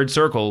 The Squared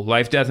Circle,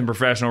 Life, Death, and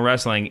Professional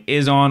Wrestling,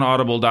 is on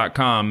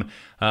Audible.com,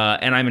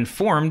 and I'm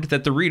informed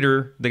that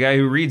the guy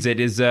who reads it,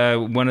 is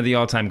one of the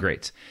all-time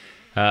greats.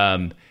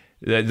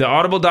 The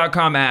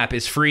Audible.com app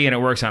is free, and it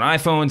works on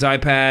iPhones,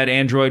 iPad,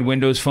 Android,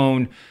 Windows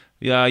Phone.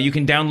 You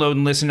can download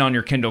and listen on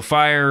your Kindle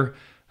Fire,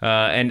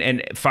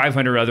 and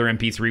 500 other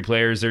MP3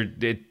 players.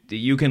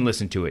 You can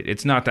listen to it.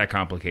 It's not that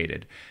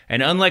complicated.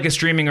 And unlike a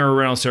streaming or a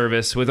rental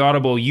service, with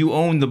Audible, you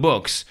own the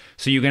books,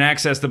 so you can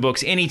access the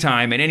books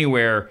anytime and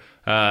anywhere,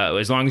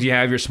 as long as you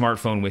have your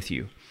smartphone with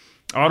you.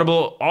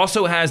 Audible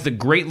also has the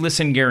Great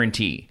Listen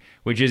Guarantee,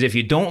 which is if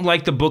you don't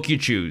like the book you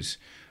choose,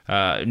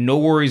 no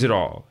worries at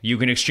all. You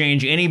can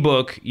exchange any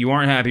book you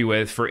aren't happy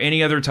with for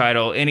any other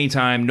title,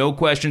 anytime, no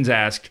questions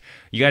asked.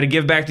 You got to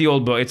give back the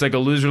old book. It's like a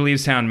loser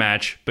leaves town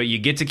match, but you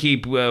get to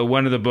keep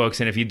one of the books,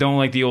 and if you don't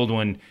like the old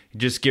one,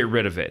 just get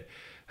rid of it.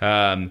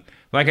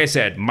 like I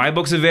said, my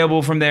book's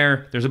available from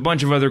there. There's a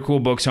bunch of other cool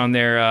books on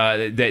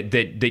there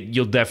that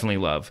you'll definitely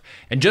love.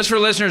 And just for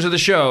listeners of the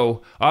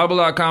show,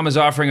 Audible.com is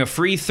offering a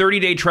free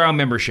 30-day trial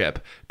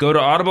membership. Go to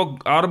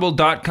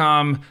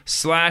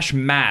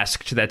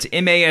audible.com/masked, that's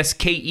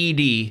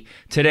MASKED,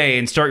 today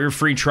and start your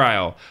free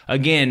trial.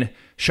 Again,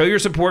 show your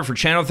support for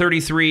Channel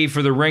 33,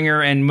 for The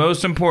Ringer, and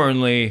most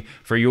importantly,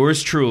 for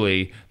yours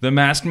truly, The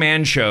Masked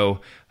Man Show,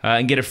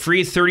 and get a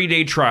free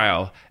 30-day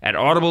trial at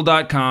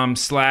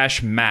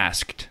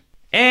audible.com/masked.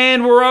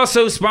 And we're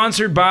also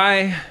sponsored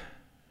by,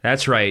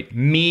 that's right,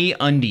 Me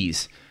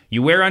Undies.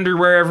 You wear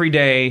underwear every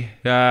day.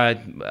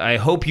 I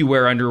hope you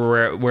wear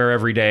underwear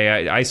every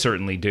day. I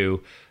certainly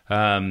do.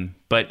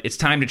 But it's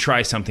time to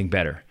try something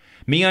better.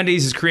 Me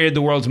Undies has created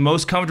the world's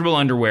most comfortable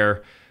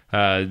underwear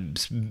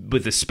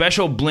with a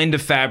special blend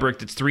of fabric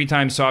that's 3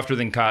 times softer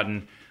than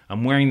cotton.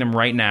 I'm wearing them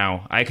right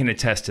now. I can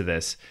attest to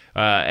this.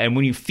 And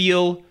when you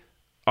feel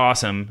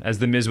awesome, as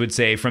the Miz would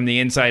say, from the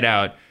inside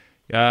out,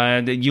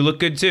 you look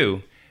good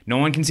too. No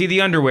one can see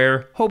the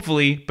underwear,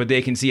 hopefully, but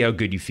they can see how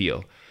good you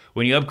feel.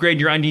 When you upgrade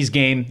your undies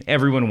game,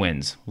 everyone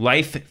wins.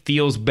 Life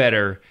feels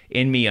better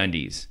in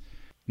MeUndies.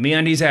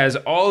 MeUndies has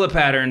all the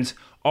patterns,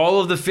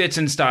 all of the fits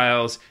and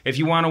styles. If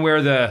you want to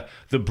wear the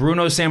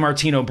Bruno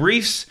Sammartino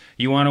briefs,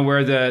 you want to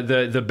wear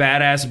the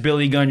badass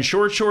Billy Gunn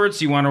short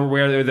shorts, you want to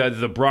wear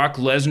the Brock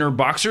Lesnar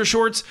boxer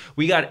shorts,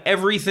 we got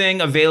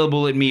everything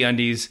available at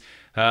MeUndies.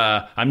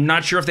 I'm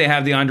not sure if they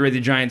have the Andre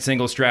the Giant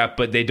single strap,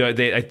 but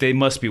they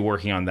must be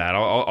working on that.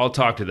 I'll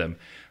talk to them.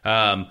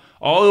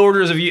 All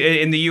orders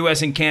in the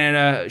U.S. and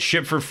Canada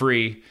ship for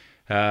free.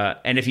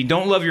 And if you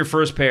don't love your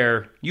first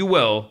pair, you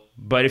will.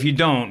 But if you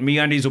don't,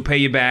 MeUndies will pay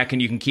you back,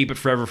 and you can keep it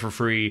forever for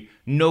free.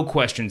 No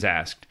questions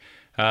asked.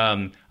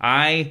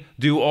 I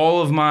do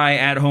all of my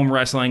at-home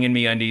wrestling in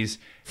MeUndies.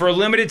 For a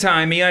limited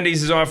time, MeUndies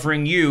is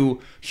offering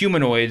you,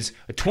 humanoids,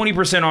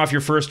 20% off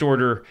your first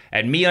order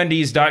at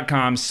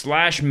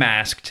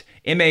MeUndies.com/masked,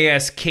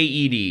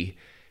 MASKED.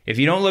 If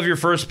you don't love your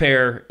first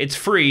pair, it's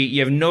free.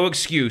 You have no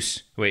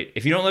excuse. Wait,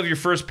 if you don't love your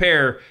first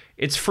pair,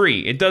 it's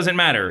free. It doesn't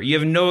matter. You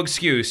have no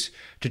excuse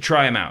to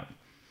try them out.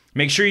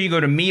 Make sure you go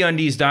to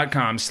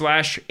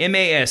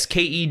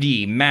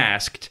MeUndies.com/masked,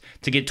 masked,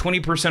 to get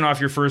 20%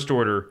 off your first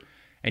order,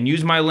 and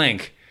use my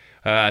link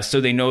so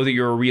they know that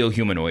you're a real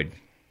humanoid.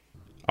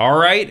 All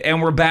right,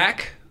 and we're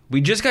back. We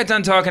just got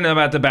done talking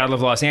about the Battle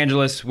of Los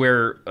Angeles,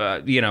 where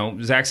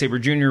Zack Sabre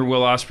Jr.,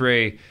 Will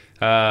Ospreay,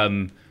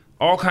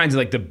 all kinds of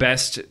like the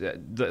best,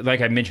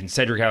 like I mentioned,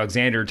 Cedric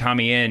Alexander,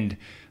 Tommy End,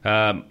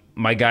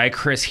 my guy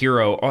Chris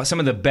Hero, some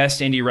of the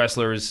best indie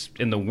wrestlers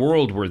in the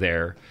world were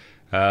there.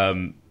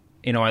 I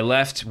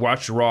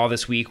watched Raw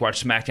this week,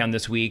 watched SmackDown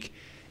this week,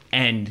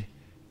 and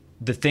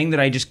the thing that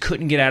I just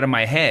couldn't get out of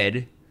my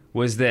head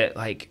was that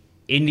like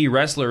indie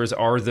wrestlers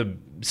are the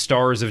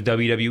stars of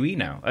WWE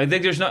now. I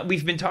think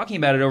we've been talking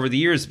about it over the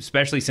years,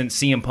 especially since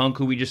CM Punk,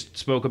 who we just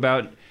spoke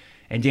about,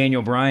 and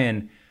Daniel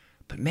Bryan.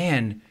 But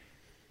man,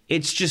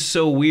 it's just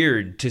so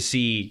weird to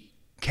see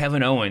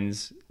Kevin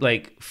Owens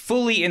like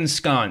fully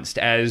ensconced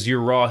as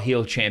your Raw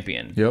heel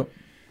champion. Yep.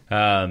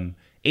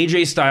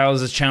 AJ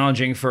Styles is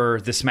challenging for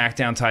the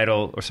SmackDown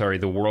title,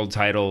 the world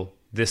title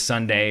this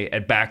Sunday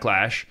at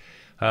Backlash.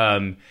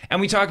 And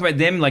we talk about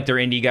them like they're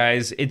indie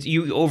guys.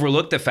 You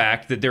overlook the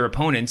fact that their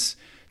opponents,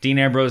 Dean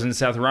Ambrose and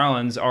Seth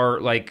Rollins, are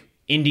like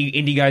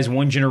indie guys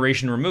one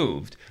generation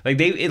removed.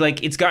 Like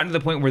it's gotten to the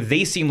point where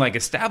they seem like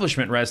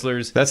establishment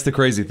wrestlers. That's the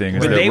crazy thing,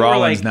 is that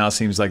Rollins now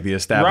seems like the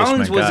establishment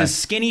Rollins was guy. a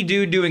skinny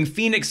dude doing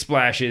Phoenix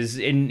splashes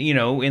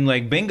in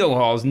like bingo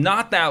halls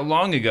not that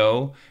long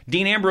ago.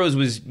 Dean Ambrose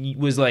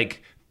was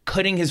like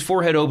cutting his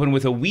forehead open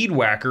with a weed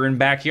whacker in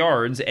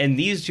backyards, and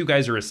these two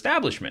guys are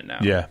establishment now.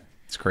 Yeah,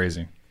 it's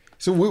crazy.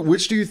 So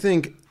which do you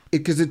think,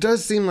 because it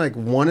does seem like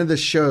one of the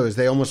shows,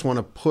 they almost want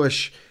to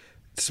push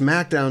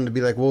SmackDown to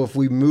be like, well, if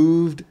we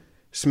moved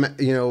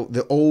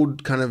the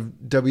old kind of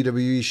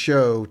WWE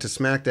show to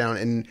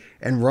SmackDown,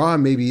 and Raw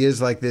maybe is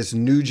like this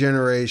new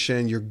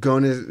generation, you're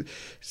going to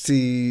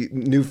see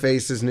new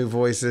faces, new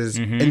voices,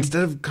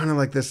 instead of kind of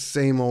like the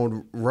same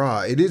old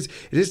Raw. It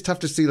is tough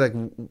to see like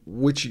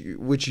which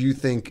you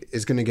think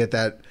is going to get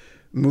that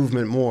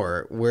movement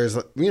more.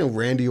 Whereas,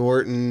 Randy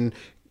Orton,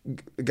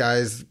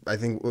 guys, I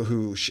think,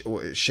 who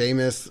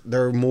Sheamus,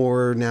 they're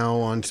more now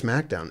on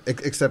SmackDown,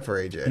 except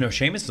for AJ. No,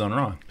 Sheamus is on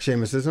Raw.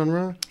 Sheamus is on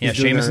Raw? Yeah,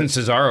 Sheamus and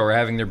Cesaro are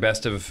having their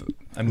best of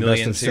a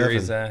million of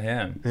series.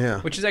 7. Yeah,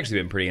 which has actually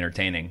been pretty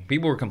entertaining.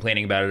 People were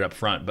complaining about it up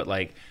front, but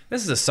like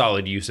this is a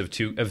solid use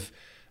of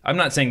I'm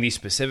not saying these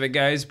specific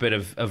guys, but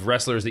of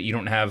wrestlers that you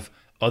don't have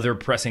other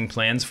pressing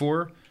plans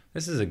for.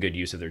 This is a good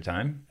use of their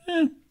time.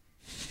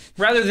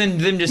 Rather than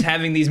them just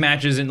having these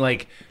matches in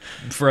like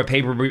for a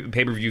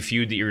pay-per-view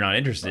feud that you're not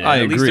interested in.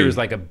 At least there's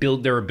like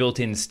there were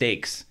built-in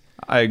stakes.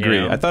 I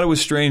agree. I thought it was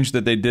strange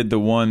that they did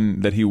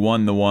that he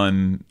won the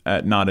one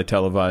at not a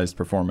televised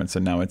performance,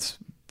 and now it's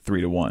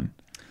 3-1. It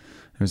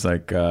was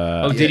like,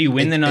 did he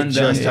win the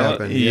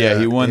untelevised? Yeah,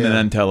 he won the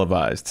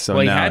untelevised. So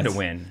he now had to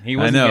win.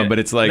 But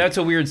it's like that's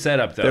a weird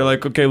setup, though. They're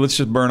like, okay, let's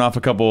just burn off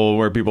a couple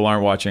where people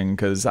aren't watching,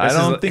 because I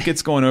don't think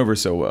it's going over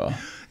so well.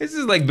 This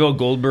is like Bill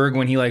Goldberg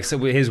when he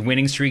his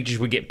winning streak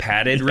just would get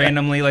padded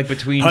randomly like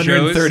between shows.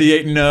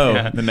 138 and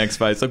 0. The next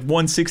fight, it's like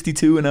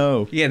 162 and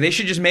 0. Yeah, they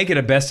should just make it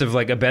a best of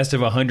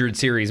 100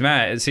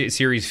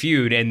 series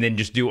feud, and then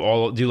just do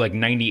like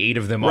 98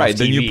 of them off TV.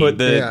 Then you put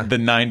the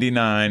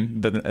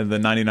 99, the 99th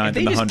if they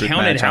and the just 100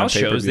 counted match house on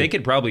shows, pay-per-view. they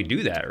could probably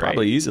do that, right?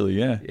 Probably easily,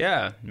 yeah.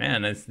 Yeah,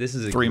 man, this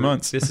is 3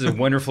 months. This is a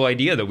wonderful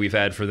idea that we've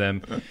had for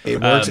them.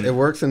 It works. It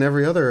works in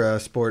every other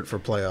sport for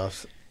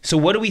playoffs. So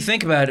what do we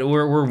think about it?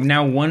 We're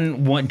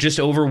now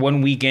just over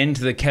 1 week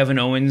into the Kevin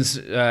Owens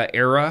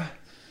era.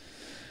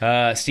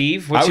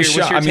 Steve, what's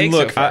your take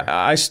so far?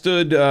 I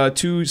stood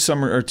two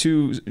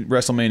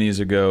WrestleManias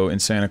ago in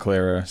Santa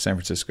Clara, San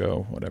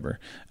Francisco, whatever.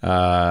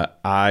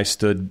 I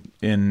stood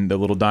in the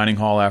little dining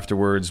hall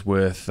afterwards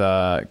with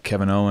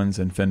Kevin Owens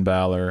and Finn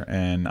Balor,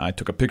 and I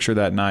took a picture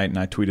that night and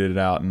I tweeted it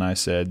out and I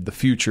said, the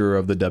future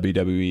of the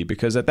WWE,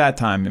 because at that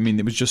time, I mean,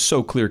 it was just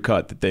so clear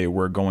cut that they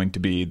were going to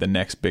be the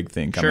next big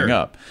thing coming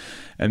up.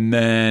 And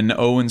then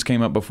Owens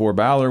came up before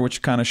Balor,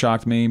 which kind of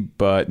shocked me,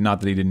 but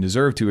not that he didn't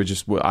deserve to. It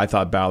just, I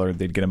thought Balor,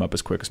 they'd get him up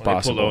as quick as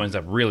possible. They pulled Owens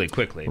up really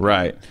quickly.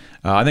 Right.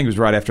 I think it was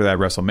right after that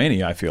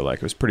WrestleMania, I feel like.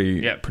 It was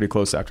pretty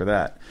close after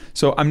that.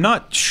 So I'm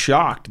not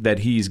shocked that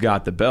he's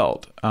got the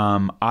belt.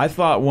 I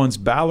thought once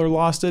Balor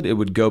lost it, it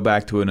would go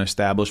back to an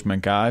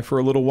establishment guy for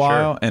a little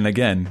while. Sure. And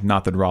again,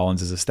 not that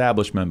Rollins is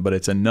establishment, but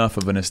it's enough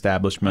of an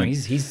establishment.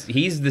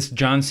 He's this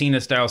John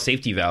Cena-style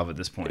safety valve at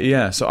this point.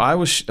 Yeah, so I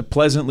was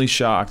pleasantly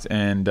shocked.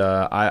 And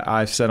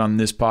I've said on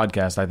this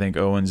podcast, I think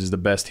Owens is the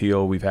best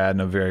heel we've had in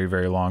a very,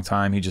 very long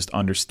time. He just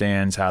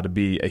understands how to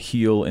be a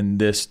heel in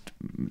this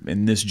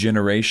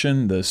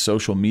generation, the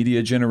social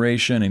media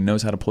generation. He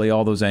knows how to play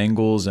all those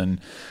angles, and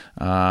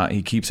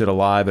he keeps it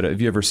alive. But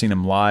have you ever seen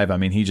him live? I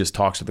mean, he just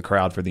talks to the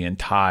crowd for the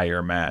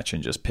entire match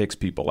and just picks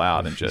people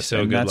out and just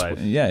so good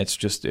live. Yeah,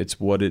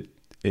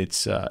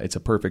 it's a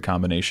perfect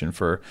combination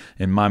for,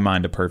 in my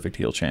mind, a perfect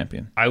heel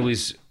champion. I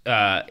was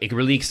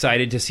really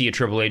excited to see a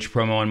Triple H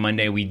promo on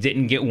Monday. We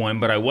didn't get one,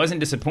 but I wasn't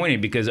disappointed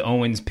because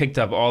Owens picked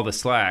up all the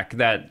slack.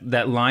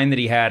 That line that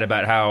he had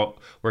about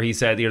where he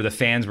said, the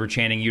fans were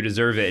chanting, "You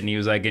deserve it," and he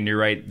was like, "And you're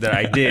right that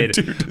I did,"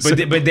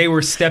 but they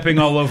were stepping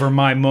all over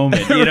my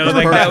moment.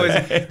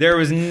 There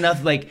was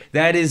nothing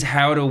that is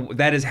how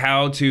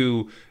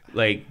to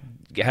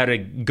how to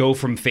go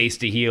from face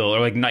to heel,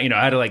 or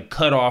how to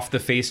cut off the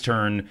face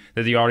turn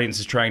that the audience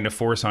is trying to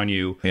force on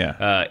you.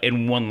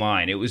 In one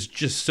line. It was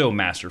just so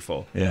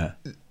masterful. Yeah.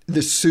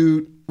 The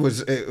suit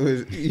was I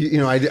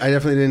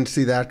definitely didn't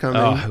see that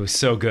coming. Oh, it was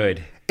so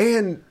good.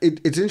 And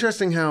it's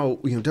interesting how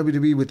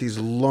WWE with these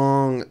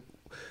long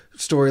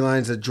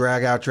storylines that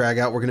drag out,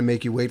 we're going to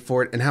make you wait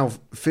for it, and how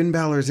Finn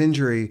Balor's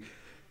injury,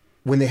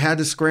 when they had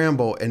to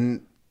scramble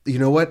and you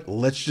know what?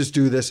 Let's just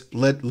do this.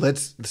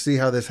 Let's see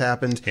how this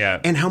happens.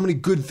 Yeah. And how many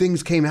good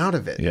things came out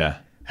of it. Yeah.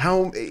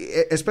 How,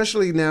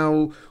 especially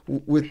now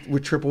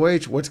with Triple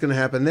H, what's going to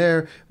happen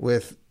there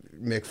with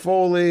Mick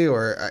Foley,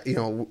 or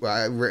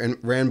I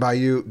ran by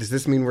you. Does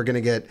this mean we're going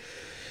to get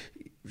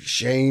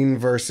Shane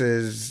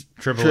versus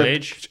Triple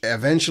H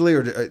eventually,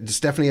 or does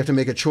Stephanie have to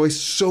make a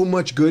choice? So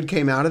much good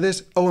came out of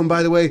this. Oh, and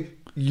by the way,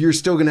 you're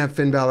still going to have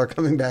Finn Balor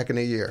coming back in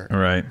a year.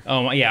 Right.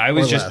 Oh, yeah. I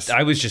was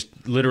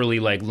just literally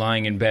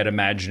lying in bed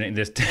imagining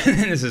this.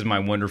 This is my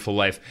wonderful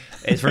life.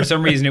 For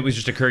some reason, it was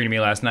just occurring to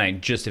me last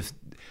night, just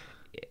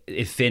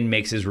if Finn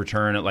makes his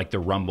return at the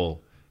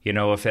Rumble,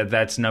 if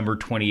that's number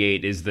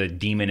 28 is the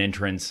demon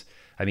entrance.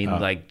 I mean,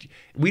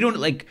 we don't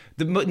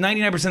the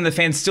 99% of the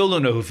fans still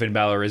don't know who Finn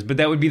Balor is, but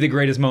that would be the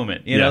greatest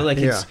moment.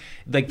 It's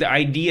the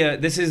idea.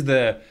 This is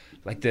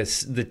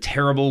the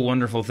terrible,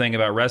 wonderful thing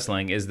about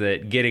wrestling is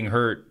that getting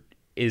hurt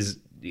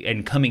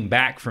and coming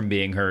back from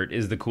being hurt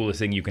is the coolest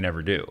thing you can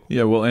ever do.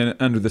 Yeah, well, and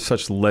under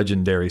such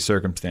legendary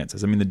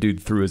circumstances. I mean, the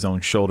dude threw his own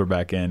shoulder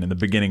back in the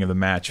beginning of the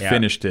match,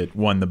 finished it,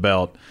 won the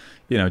belt.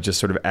 Just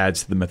sort of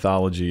adds to the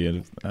mythology.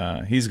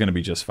 And he's going to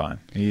be just fine.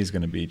 He's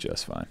going to be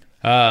just fine.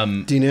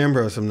 Dean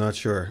Ambrose, I'm not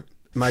sure.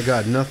 My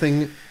God,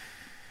 nothing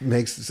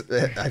makes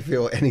I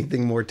feel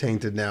anything more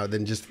tainted now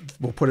than just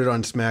we'll put it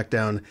on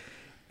SmackDown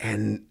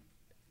and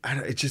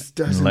it just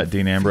doesn't. Let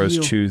Dean Ambrose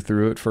chew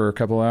through it for a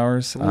couple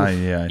hours.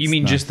 You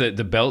mean just the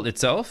belt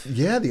itself?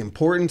 Yeah, the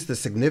importance, the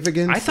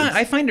significance.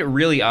 I find it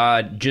really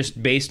odd,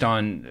 just based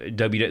on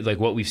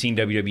what we've seen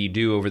WWE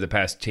do over the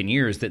past 10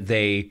 years, that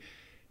they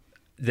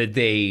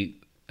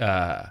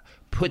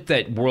put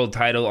that world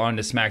title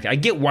onto SmackDown. I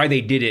get why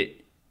they did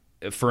it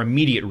for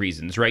immediate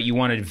reasons, right? You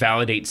want to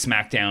validate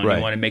SmackDown. Right.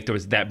 You want to make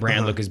that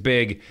brand look as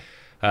big.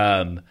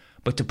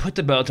 But to put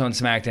the belt on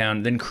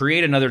SmackDown, then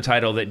create another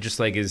title that just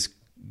is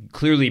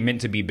clearly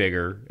meant to be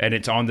bigger, and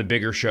it's on the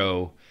bigger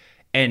show.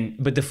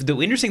 But the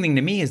interesting thing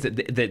to me is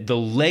that the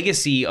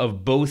legacy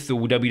of both the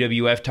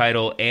WWF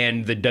title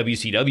and the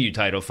WCW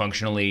title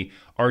functionally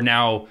are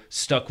now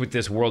stuck with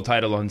this world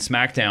title on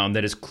SmackDown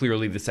that is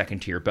clearly the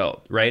second tier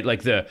belt, right?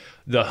 The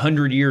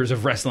 100 years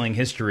of wrestling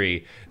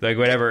history,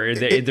 whatever,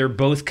 they're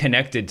both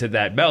connected to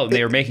that belt. And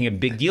they were making a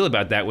big deal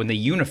about that when they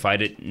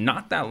unified it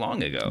not that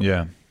long ago.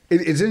 Yeah.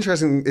 It's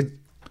interesting.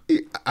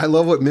 I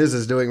love what Miz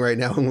is doing right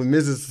now. And when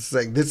Miz is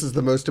saying this is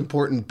the most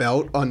important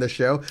belt on the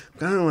show,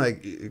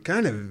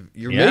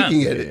 you're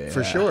making it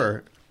for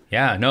sure.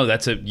 Yeah, no,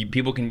 you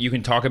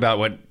can talk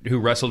about who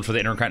wrestled for the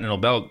Intercontinental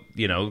Belt,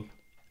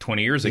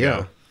 20 years ago.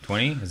 Yeah.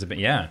 20? Has it been?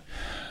 Yeah.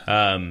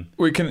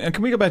 Wait,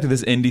 can we go back to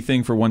this indie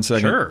thing for 1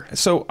 second? Sure.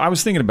 So I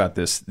was thinking about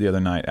this the other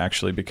night,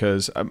 actually,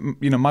 because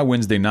my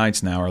Wednesday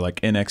nights now are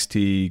like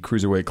NXT,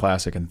 Cruiserweight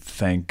Classic, and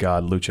thank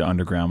God Lucha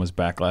Underground was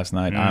back last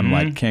night. Mm-hmm. I'm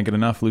like, can't get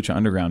enough Lucha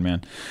Underground,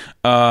 man.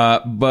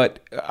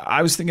 But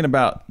I was thinking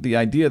about the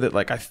idea that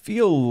like I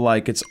feel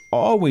like it's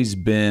always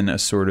been a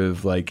sort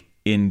of like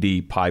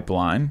indie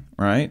pipeline,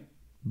 right?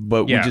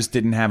 But we just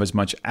didn't have as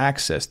much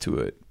access to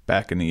it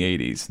back in the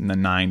 80s and the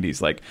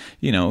 90s. Like,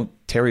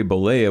 Terry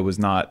Bollea was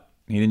not...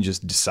 He didn't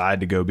just decide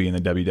to go be in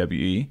the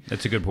WWE.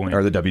 That's a good point.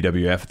 Or the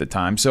WWF at the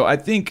time. So I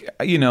think,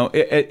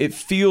 it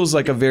feels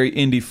like a very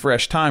indie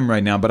fresh time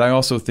right now, but I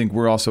also think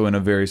we're also in a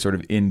very sort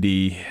of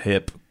indie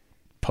hip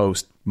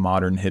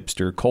post-modern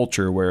hipster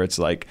culture where it's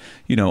like,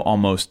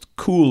 almost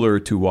cooler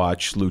to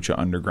watch Lucha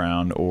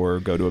Underground or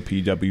go to a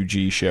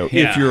PWG show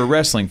if you're a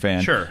wrestling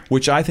fan. Sure.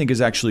 Which I think is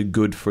actually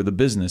good for the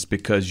business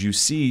because you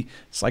see,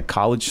 it's like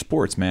college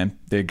sports, man.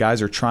 The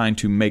guys are trying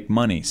to make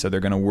money, so they're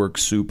going to work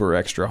super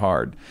extra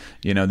hard.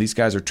 These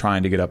guys are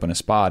trying to get up in a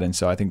spot, and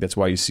so I think that's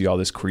why you see all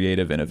this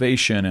creative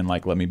innovation and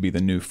like, let me be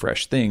the new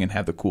fresh thing and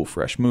have the cool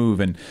fresh move,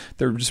 and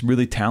they're just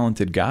really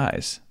talented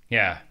guys.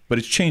 Yeah. But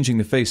it's changing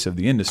the face of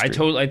the industry.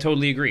 I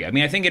totally agree. I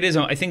mean, I think it is.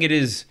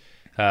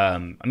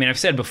 I've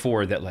said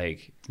before that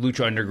like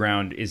Lucha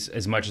Underground is,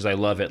 as much as I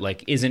love it,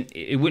 like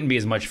it wouldn't be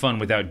as much fun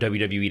without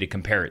WWE to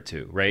compare it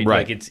to, right?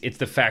 Right. Like it's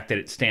the fact that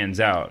it stands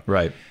out,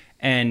 right?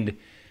 And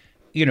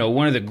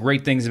one of the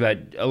great things about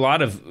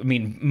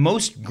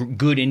most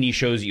good indie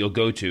shows that you'll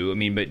go to,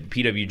 but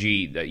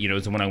PWG,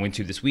 is the one I went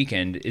to this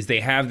weekend, is they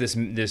have this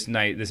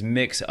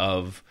mix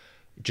of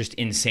just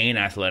insane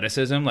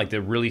athleticism, like the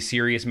really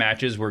serious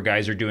matches where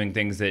guys are doing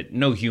things that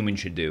no human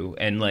should do,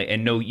 and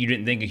no, you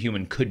didn't think a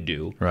human could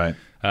do, right?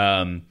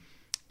 But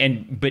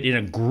in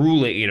a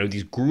grueling,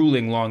 these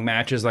grueling long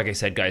matches, like I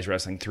said, guys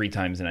wrestling 3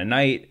 times in a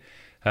night,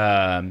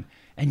 and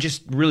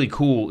just really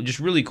cool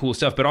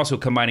stuff. But also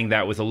combining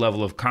that with a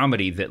level of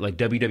comedy that like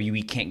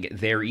WWE can't get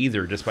there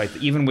either, despite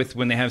even with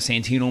when they have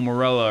Santino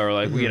Marella or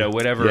like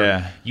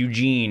whatever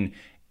Eugene.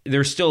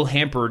 They're still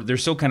hampered. They're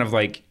still kind of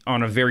like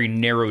on a very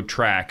narrow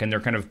track, and they're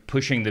kind of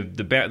pushing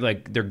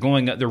they're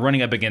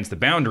running up against the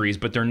boundaries,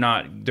 but they're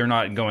not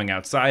going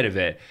outside of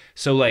it.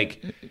 So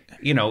like,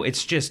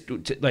 it's just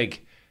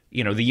like,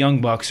 the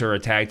Young Bucks are a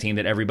tag team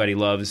that everybody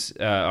loves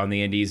on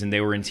the indies, and they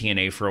were in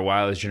TNA for a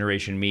while as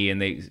Generation Me, and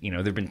they,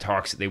 there've been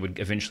talks that they would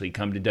eventually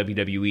come to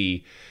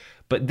WWE,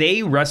 but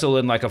they wrestle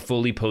in like a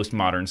fully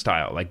postmodern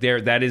style. Like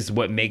that is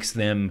what makes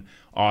them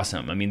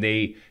awesome. I mean,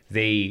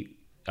 they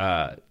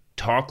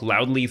talk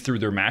loudly through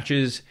their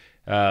matches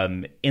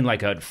in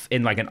like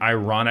an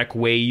ironic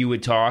way you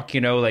would talk,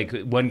 like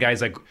one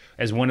guy's like,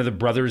 as one of the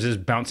brothers is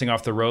bouncing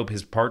off the rope,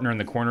 his partner in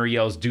the corner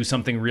yells, "Do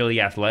something really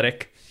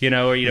athletic,"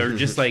 or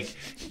just like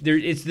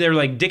they're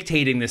like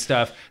dictating this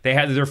stuff. They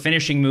have their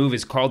finishing move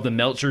is called the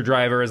Meltzer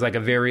driver, is like a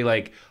very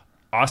like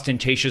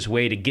ostentatious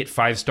way to get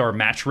 5-star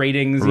match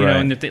ratings, right.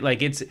 And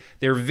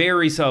they're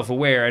very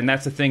self-aware, and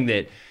that's the thing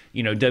that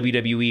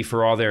WWE,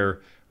 for all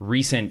their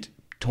recent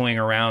toying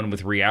around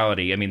with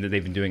reality, that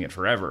they've been doing it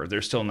forever,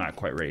 they're still not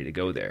quite ready to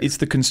go there. It's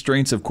the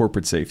constraints of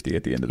corporate safety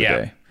at the end of the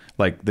day.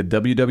 Like the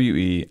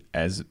WWE,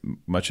 as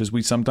much as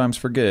we sometimes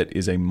forget,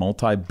 is a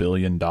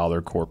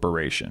multi-billion-dollar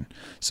corporation.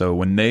 So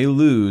when they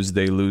lose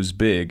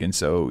big. And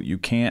so you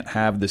can't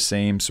have the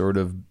same sort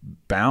of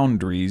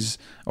boundaries,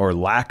 or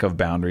lack of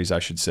boundaries, I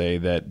should say,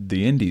 that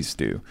the indies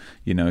do.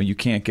 You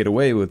can't get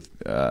away with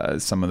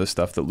some of the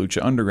stuff that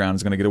Lucha Underground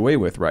is going to get away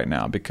with right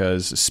now,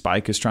 because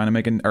Spike is trying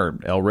to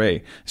El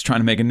Rey is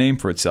trying to make a name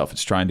for itself.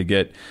 It's trying to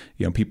get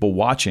people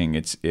watching.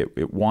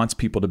 It wants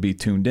people to be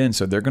tuned in.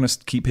 So they're going to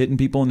keep hitting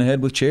people in the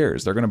head with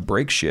chairs. They're going to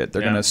break shit.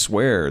 They're going to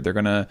swear. They're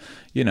going to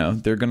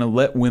they're going to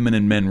let women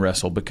and men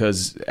wrestle,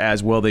 because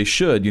as well they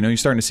should. You're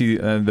starting to see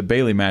the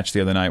Bayley match the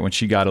other night when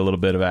she got a little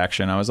bit of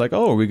action. I was like,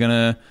 oh, we're going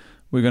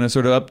to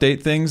sort of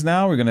update things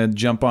now. We're going to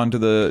jump onto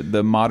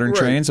the modern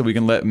train so we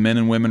can let men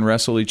and women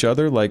wrestle each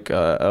other like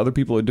other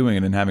people are doing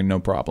it and having no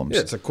problems.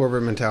 Yeah, it's a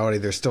corporate mentality.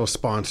 They're still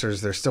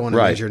sponsors. They're still in a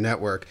major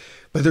network.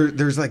 But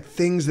there's like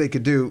things they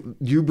could do.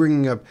 You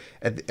bringing up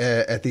at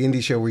the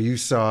indie show where you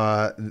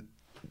saw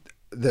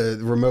the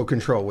remote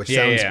control, which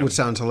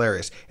sounds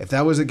hilarious. If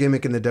that was a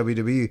gimmick in the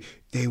WWE,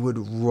 they would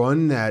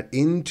run that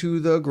into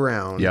the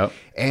ground. Yep.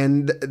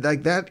 And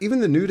like that, even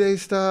the New Day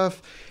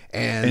stuff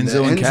and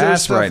Enzo and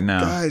Cass stuff, right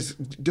now. Guys,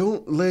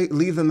 don't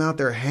leave them out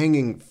there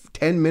hanging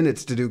 10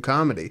 minutes to do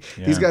comedy.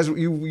 Yeah. These guys,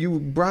 you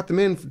brought them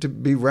in to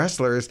be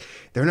wrestlers.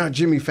 They're not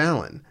Jimmy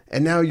Fallon.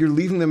 And now you're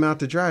leaving them out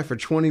to dry for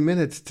 20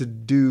 minutes to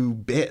do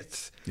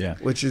bits. Yeah.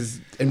 Which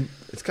is, and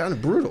it's kind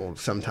of brutal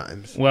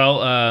sometimes.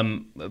 Well,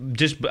 I'm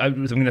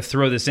going to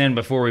throw this in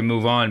before we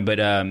move on, but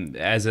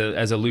as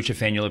a Lucha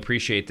fan, you'll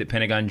appreciate that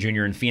Pentagon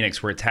Jr. and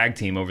Phoenix were a tag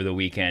team over the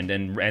weekend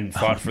and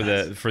fought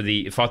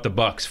fought the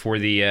Bucks for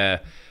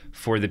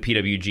for the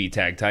PWG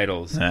tag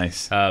titles.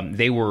 Nice.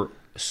 They were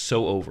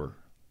so over.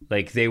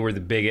 Like, they were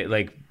the biggest,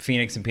 like,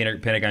 Phoenix and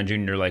Pentagon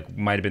Jr., like,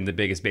 might have been the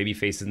biggest baby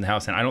faces in the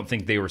house, and I don't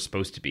think they were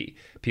supposed to be.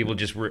 People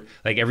just were,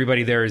 like,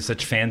 everybody there is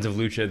such fans of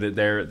Lucha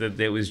that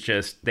it was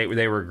just, they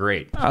were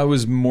great. I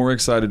was more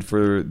excited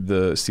for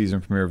the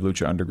season premiere of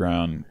Lucha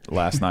Underground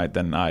last night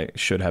than I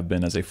should have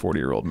been as a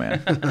 40-year-old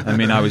man. I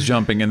mean, I was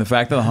jumping, and the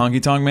fact that the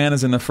Honky Tonk Man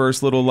is in the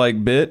first little,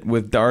 like, bit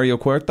with Dario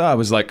Cuerta, I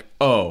was like,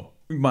 oh,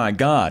 my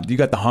God, you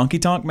got the Honky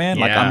Tonk Man?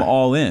 Like, Yeah. I'm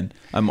all in.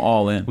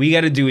 We We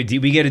got to do a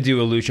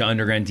Lucha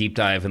Underground deep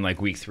dive in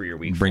like week 3 or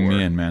week 4. Bring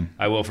me in, man.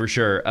 I will for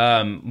sure.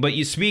 But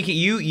you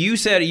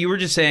said, you were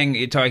just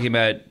talking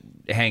about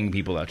hanging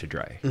people out to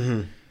dry.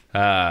 Mm-hmm.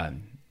 I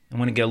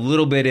want to get a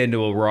little bit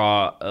into a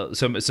Raw,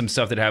 some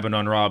stuff that happened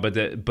on Raw, but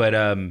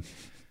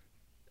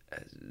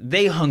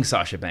they hung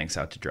Sasha Banks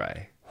out to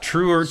dry.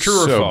 True or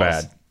So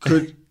false?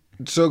 bad.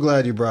 So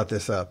glad you brought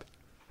this up,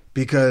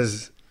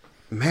 because,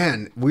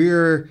 man,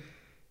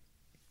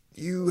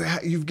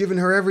 you've given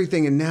her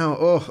everything, and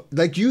now,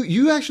 like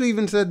you actually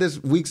even said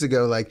this weeks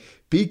ago, like,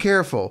 be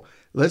careful.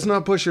 Let's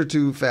not push her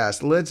too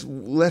fast. Let's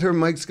let her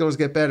mic skills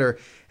get better.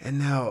 And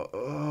now,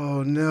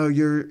 oh no,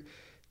 you're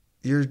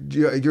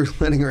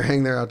letting her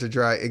hang there out to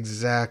dry.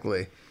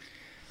 Exactly.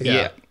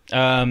 Yeah.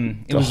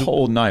 The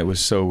whole night was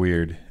so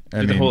weird.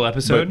 The whole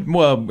episode?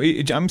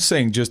 I'm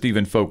saying just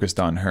even focused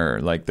on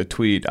her. Like the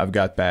tweet, I've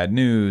got bad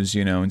news,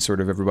 and sort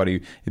of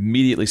everybody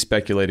immediately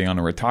speculating on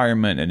a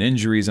retirement and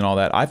injuries and all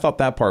that. I thought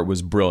that part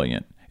was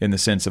brilliant in the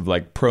sense of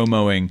like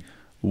promoting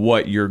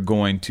what you're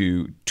going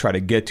to try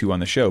to get to on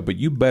the show. But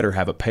you better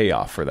have a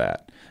payoff for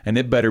that. And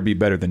it better be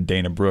better than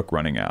Dana Brooke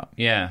running out.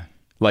 Yeah.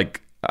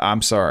 Like,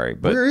 I'm sorry,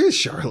 but where is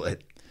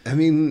Charlotte? I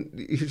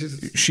mean,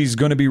 she's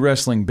going to be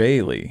wrestling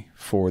Bayley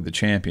for the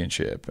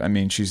championship. I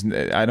mean,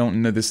 I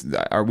don't know this.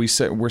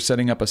 We're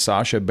setting up a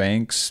Sasha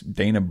Banks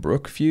Dana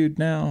Brooke feud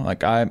now?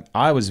 Like,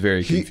 I was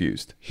very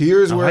confused.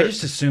 Here's where I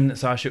just assumed that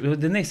Sasha,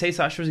 didn't they say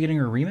Sasha was getting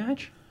her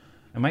rematch?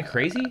 Am I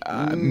crazy?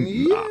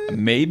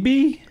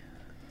 Maybe.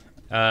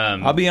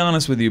 I'll be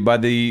honest with you. By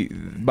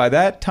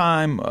that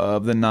time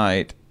of the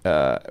night,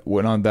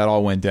 when that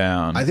all went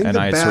down,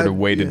 I sort of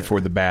waited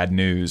for the bad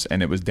news,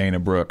 and it was Dana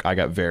Brooke, I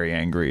got very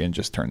angry and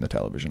just turned the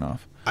television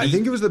off. I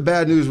think it was the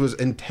bad news was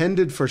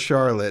intended for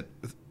Charlotte,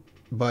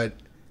 but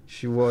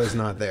she was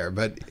not there.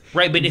 But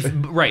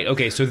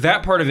okay, so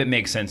that part of it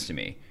makes sense to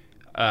me.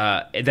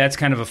 That's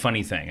kind of a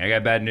funny thing. I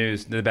got bad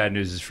news. The bad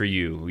news is for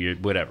you.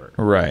 Whatever.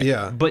 Right.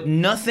 Yeah. But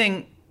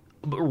nothing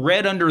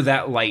read under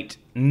that light.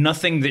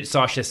 Nothing that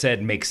Sasha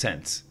said makes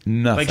sense.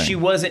 Nothing. Like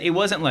it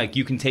wasn't like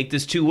you can take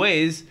this 2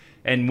 ways.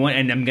 And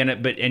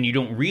you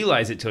don't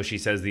realize it till she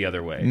says the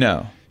other way.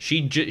 No,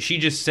 she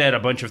just said a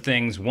bunch of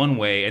things one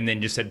way and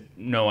then just said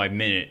no, I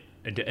meant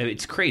it.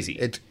 It's crazy.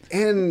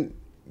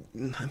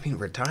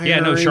 Retiring.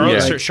 Yeah, no.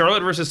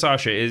 Charlotte versus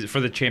Sasha is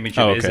for the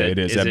championship. Okay, it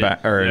is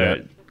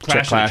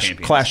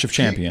Clash of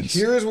Champions.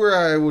 Here's where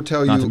I will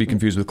tell you, not to be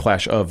confused with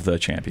Clash of the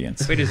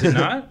Champions. Wait, is it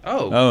not?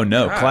 Oh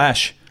no, God.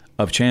 Clash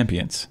of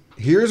Champions.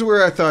 Here's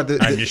where I thought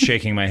that... I'm just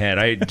shaking my head.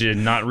 I did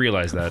not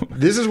realize that.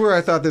 This is where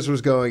I thought this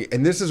was going,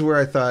 and this is where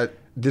I thought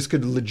this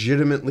could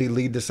legitimately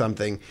lead to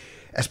something,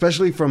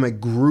 especially from a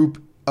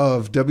group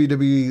of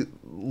WWE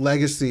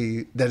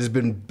legacy that has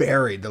been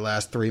buried the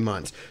last 3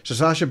 months. So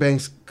Sasha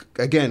Banks,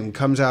 again,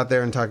 comes out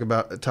there and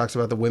talks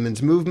about the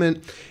women's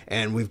movement,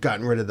 and we've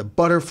gotten rid of the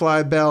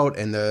butterfly belt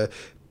and the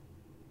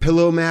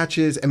pillow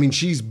matches. I mean,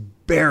 she's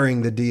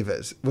burying the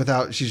divas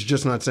she's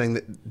just not saying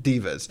the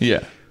divas.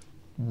 Yeah.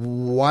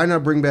 Why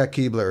not bring back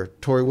Keibler,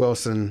 Tori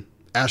Wilson,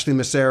 Ashley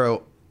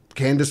Massaro,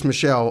 Candice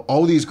Michelle,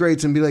 all these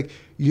greats, and be like,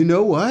 you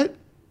know what?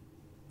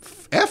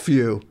 F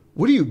you.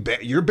 What are you?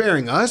 You're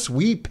bearing us.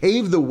 We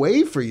paved the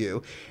way for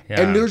you.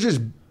 Yeah. And there's just,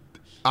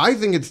 I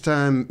think it's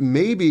time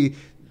maybe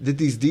that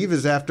these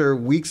divas, after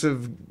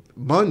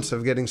months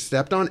of getting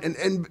stepped on,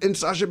 and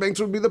Sasha Banks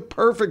would be the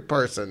perfect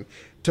person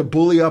to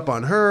bully up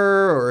on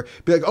her or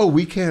be like, oh,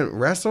 we can't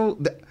wrestle.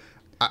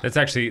 That's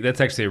actually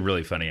a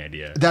really funny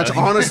idea. That's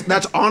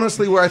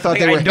honestly where I thought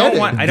they were headed.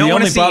 The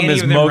only problem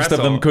is most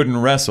of them couldn't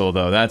wrestle,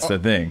 though. That's the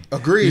thing.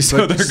 Agreed.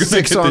 So they're going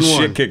to get the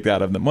shit kicked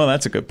out of them. Well,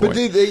 that's a good point.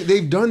 But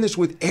they've done this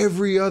with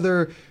every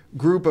other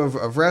group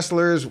of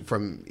wrestlers,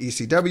 from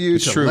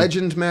ECW to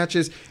Legends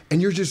matches,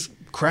 and you're just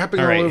crapping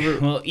all over.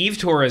 Well, Eve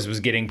Torres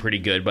was getting pretty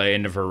good by the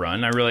end of her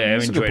run. I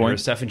enjoyed her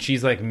stuff, and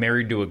she's like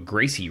married to a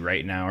Gracie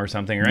right now or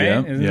something, right?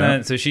 Yeah, Isn't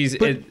that? So she's,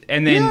 I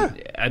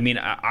mean,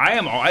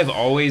 I've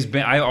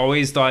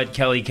always thought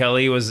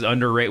Kelly was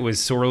underrated, was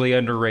sorely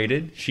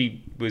underrated.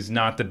 She was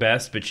not the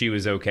best, but she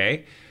was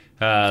okay.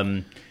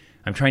 I'm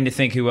trying to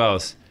think who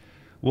else.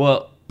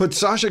 Well, but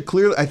Sasha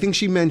clearly, I think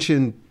she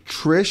mentioned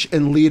Trish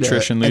and Lita,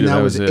 and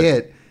that was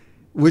it.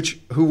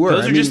 Who were?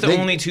 Those are just the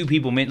only 2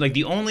 people. Like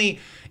the only.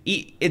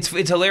 It's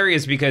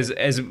hilarious because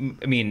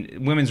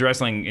women's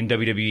wrestling in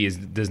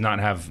WWE does not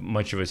have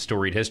much of a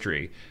storied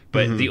history,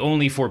 but the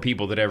only 4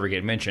 people that ever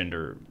get mentioned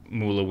are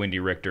Moolah, Wendy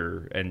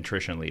Richter, and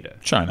Trish and Lita.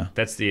 China.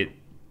 That's the.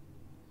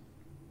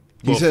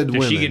 He said does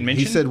women. She get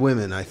mentioned? He said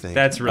women, I think.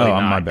 That's really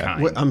my not bad.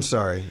 kind. Wait, I'm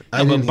sorry.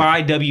 No, but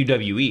by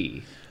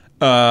WWE.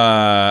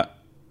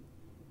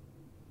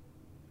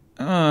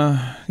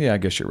 Yeah, I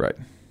guess you're right.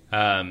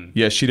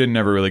 Yeah, she didn't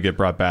ever really get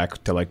brought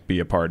back to like be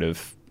a part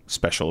of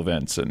special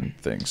events and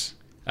things.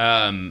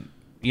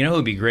 You know who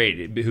would be great?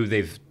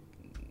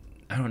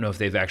 I don't know if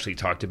they've actually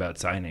talked about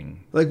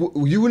signing. Like,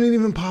 you wouldn't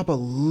even pop a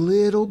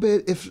little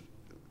bit if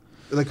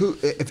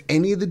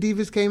any of the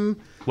divas came.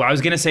 Well, I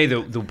was gonna say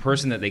the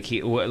person that they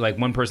keep, like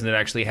one person that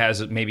actually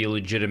has maybe a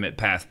legitimate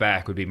path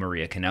back would be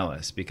Maria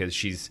Kanellis, because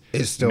she's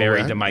still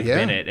married around? to Mike Yeah.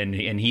 Bennett,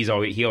 and he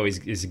always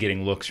is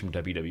getting looks from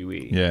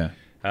WWE. Yeah.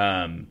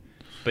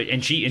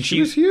 She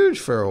was huge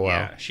for a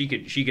while. Yeah, she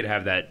could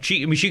have that.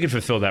 She could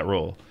fulfill that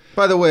role.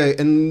 By the way,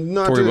 and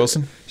not Tori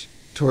Wilson?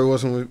 Tori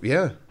Wilson,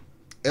 yeah.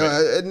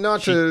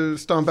 Not to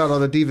stomp out all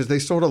the divas, they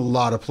sold a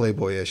lot of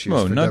Playboy issues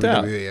for no WWE.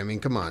 doubt. I mean,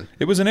 come on.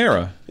 It was an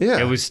era. Yeah.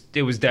 It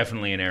was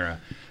definitely an era.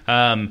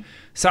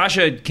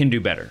 Sasha can do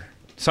better.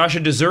 Sasha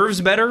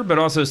deserves better, but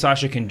also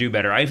Sasha can do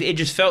better. It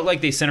just felt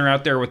like they sent her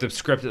out there with a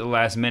script at the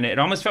last minute. It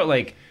almost felt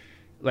like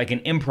an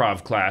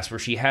improv class where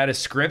she had a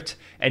script,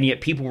 and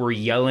yet people were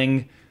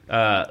yelling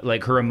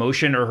like her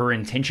emotion or her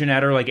intention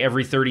at her like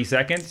every 30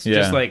 seconds. Yeah.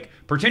 Just like,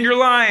 pretend you're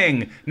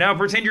lying. Now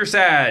pretend you're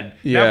sad.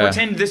 Yeah. Now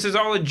pretend this is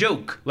all a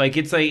joke. Like,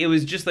 it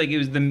was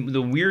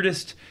the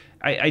weirdest.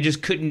 I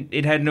just couldn't.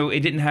 It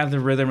didn't have the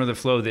rhythm or the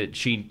flow that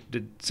she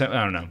did. So,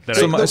 I don't know.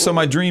 So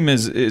my dream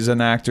is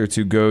an actor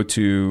to go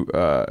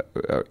to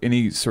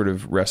any sort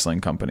of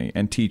wrestling company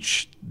and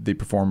teach the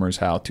performers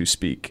how to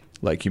speak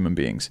like human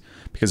beings,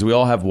 because we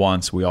all have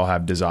wants, we all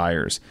have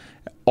desires.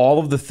 All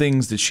of the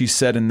things that she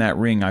said in that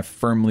ring, I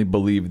firmly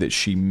believe that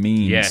she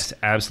means. Yes,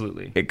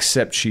 absolutely.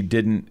 Except she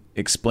didn't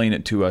explain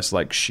it to us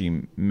like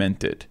she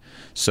meant it.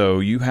 So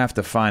you have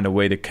to find a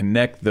way to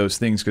connect those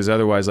things, because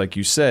otherwise, like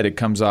you said, it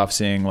comes off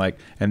saying like,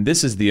 and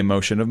this is the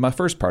emotion of my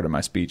first part of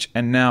my speech,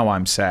 and now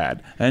I'm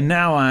sad, and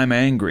now I'm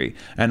angry,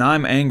 and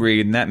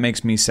that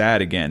makes me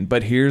sad again.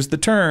 But here's the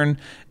turn,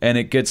 and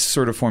it gets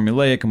sort of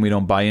formulaic, and we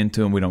don't buy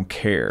into it, and we don't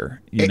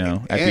care, at the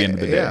end of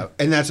the day. Yeah,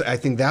 and I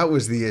think that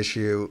was the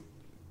issue,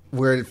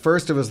 where at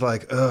first it was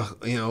like,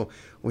 ugh,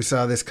 we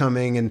saw this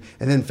coming, and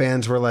then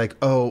fans were like,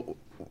 oh,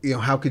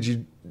 how could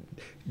you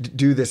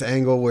do this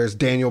angle, whereas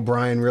Daniel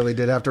Bryan really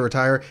did have to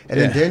retire. And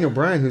then Daniel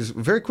Bryan, who's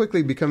very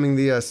quickly becoming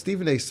the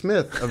Stephen A.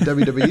 Smith of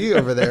WWE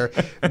over there,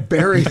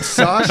 buried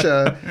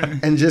Sasha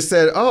and just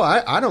said, oh,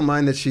 I don't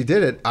mind that she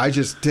did it. I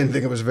just didn't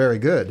think it was very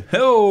good.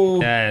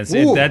 Oh, I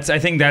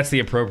think that's the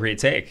appropriate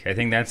take. I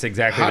think that's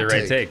exactly the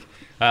right take.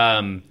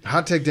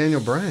 Hot take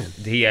Daniel Bryan.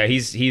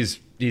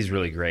 He's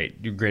really great.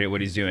 You're great at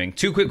what he's doing.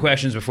 2 quick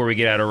questions before we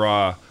get out of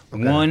Raw.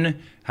 Okay. One,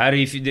 how do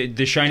you feel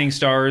the Shining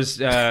Stars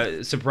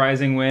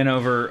surprising win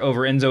over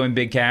Enzo and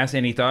Big Cass?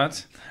 Any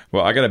thoughts?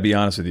 Well, I got to be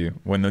honest with you.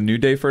 When the New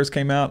Day first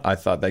came out, I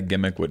thought that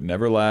gimmick would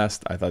never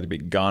last. I thought it'd be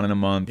gone in a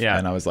month. Yeah.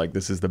 And I was like,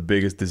 this is the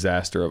biggest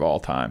disaster of all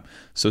time.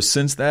 So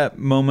since that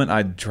moment,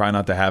 I try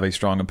not to have a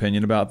strong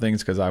opinion about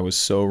things, because I was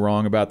so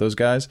wrong about those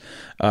guys.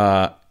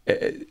 And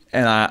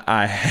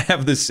I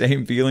have the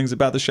same feelings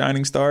about the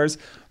Shining Stars.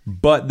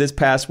 But this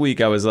past week,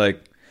 I was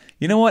like,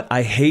 you know what?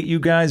 I hate you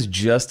guys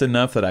just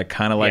enough that I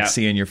kind of like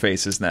seeing your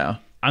faces now.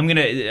 I'm going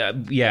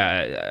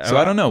to, So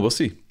I don't know. We'll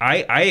see.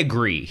 I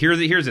agree. Here's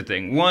the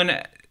thing. One,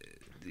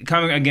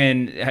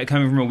 coming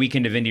from a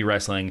weekend of indie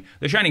wrestling,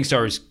 the Shining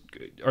Stars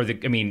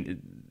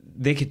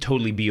they could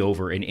totally be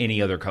over in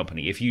any other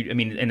company.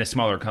 In a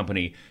smaller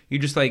company, you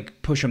just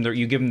like push them.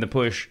 You give them the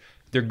push.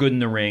 They're good in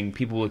the ring.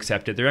 People will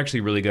accept it. They're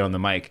actually really good on the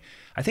mic.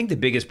 I think the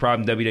biggest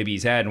problem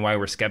WWE's had, and why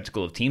we're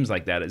skeptical of teams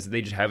like that, is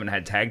they just haven't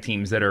had tag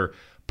teams that are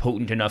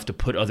potent enough to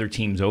put other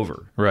teams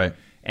over. Right.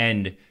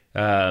 And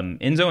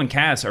Enzo and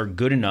Cass are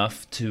good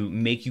enough to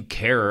make you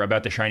care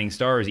about the Shining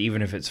Stars,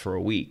 even if it's for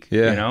a week.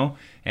 Yeah.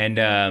 And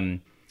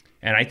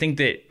I think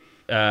that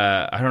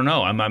I don't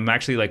know. I'm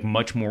actually like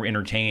much more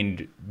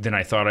entertained than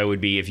I thought I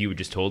would be if you had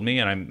just told me,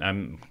 and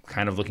I'm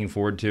kind of looking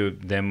forward to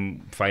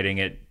them fighting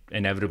it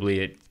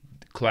inevitably at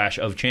Clash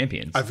of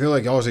Champions. I feel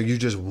like also you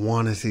just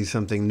want to see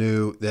something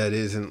new that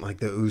isn't like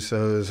the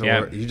Usos,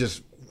 or you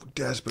just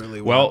desperately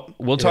want. Well,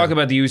 we'll talk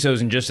about the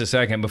Usos in just a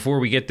second. Before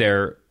we get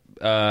there,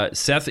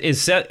 Seth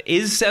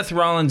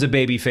Rollins a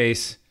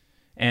babyface,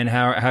 and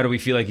how do we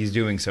feel like he's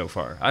doing so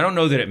far? I don't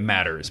know that it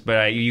matters,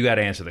 but you got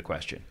to answer the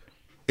question.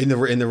 In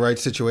the right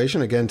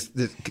situation against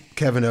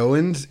Kevin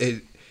Owens,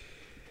 this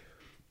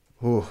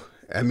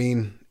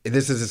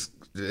is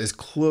as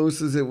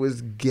close as it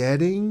was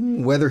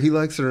getting, whether he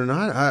likes it or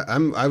not. I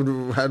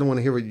don't want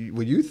to hear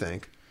what you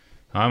think.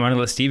 I'm going to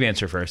let Steve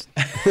answer first.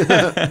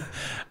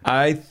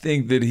 I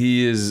think that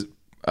he is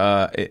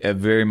a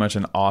very much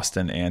an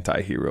Austin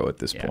anti-hero at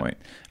this point.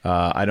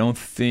 I don't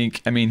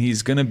think,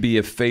 he's going to be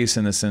a face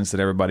in the sense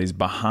that everybody's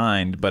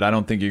behind, but I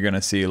don't think you're going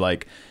to see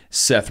like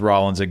Seth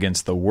Rollins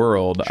against the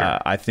world. Sure.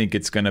 I think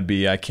it's going to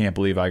be, I can't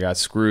believe I got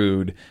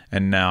screwed,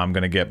 and now I'm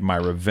going to get my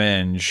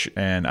revenge.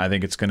 And I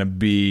think it's going to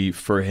be,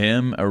 for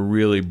him, a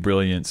really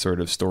brilliant sort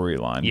of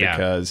storyline. Yeah.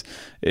 Because,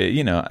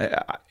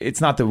 it's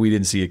not that we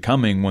didn't see it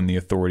coming when the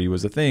Authority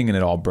was a thing and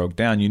it all broke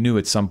down. You knew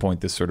at some point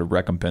this sort of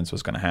recompense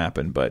was going to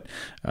happen. But,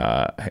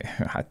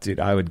 dude,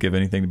 I would give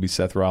anything to be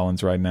Seth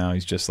Rollins right now.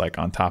 He's just like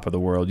on top of the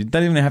world. You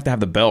don't even have to have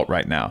the belt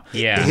right now.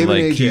 Yeah. Him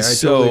Like, and AJ, he's I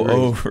so totally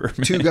agree. over.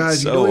 Man. Two guys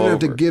He's you so don't even have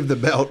to over. give the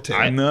belt to.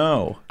 I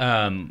know.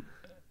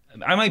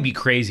 I might be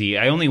crazy.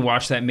 I only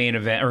watched that main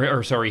event,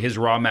 or sorry, his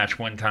Raw match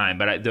one time.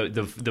 But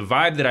the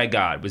vibe that I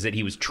got was that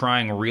he was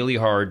trying really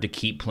hard to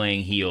keep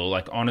playing heel,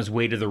 like on his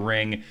way to the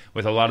ring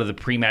with a lot of the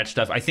pre-match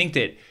stuff. I think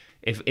that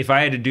if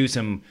I had to do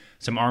some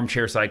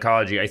armchair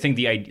psychology, I think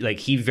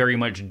he very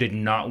much did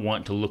not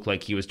want to look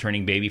like he was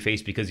turning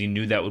babyface because he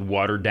knew that would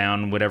water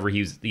down whatever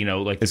he's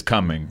It's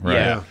coming,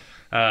 right?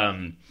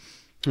 Yeah.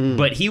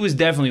 But he was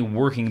definitely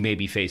working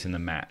babyface in the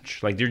match.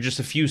 Like, there's just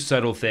a few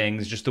subtle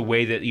things, just the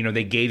way that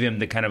they gave him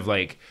the kind of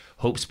like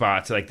hope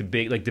spots, like the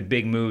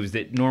big moves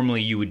that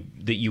normally you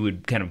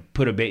would kind of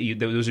put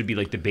those would be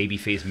like the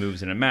babyface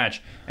moves in a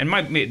match, and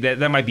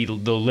that might be the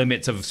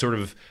limits of sort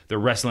of the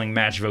wrestling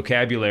match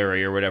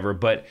vocabulary or whatever.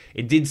 But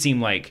it did seem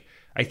like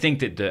I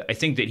think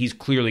that he's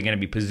clearly going to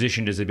be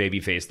positioned as a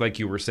babyface, like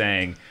you were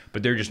saying,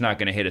 but they're just not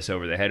going to hit us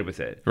over the head with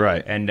it,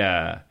 Right?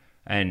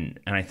 And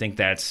I think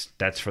that's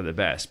for the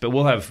best. But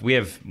we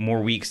have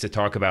more weeks to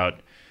talk about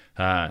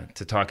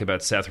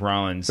Seth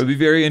Rollins. It'll be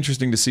very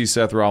interesting to see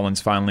Seth Rollins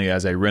finally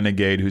as a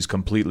renegade who's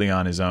completely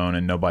on his own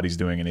and nobody's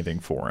doing anything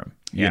for him.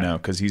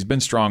 Because he's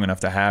been strong enough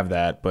to have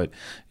that, but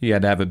he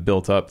had to have it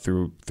built up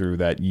through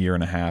that year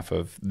and a half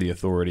of the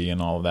Authority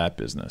and all of that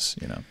business.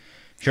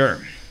 Sure.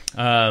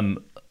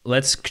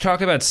 Let's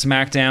talk about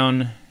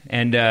SmackDown,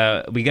 and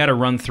we got to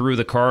run through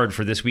the card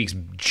for this week's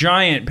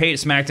giant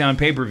SmackDown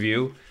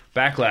pay-per-view.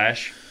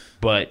 Backlash,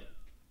 but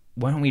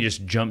why don't we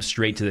just jump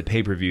straight to the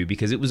pay-per-view,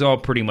 because it was all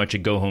pretty much a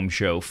go-home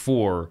show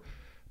for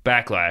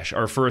Backlash,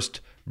 our first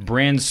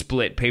brand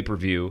split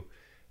pay-per-view.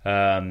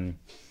 At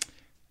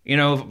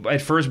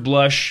first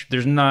blush,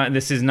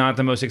 this is not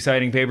the most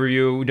exciting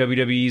pay-per-view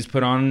WWE's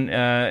put on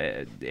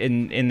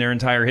in their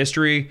entire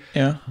history.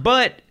 Yeah.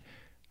 But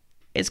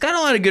it's got a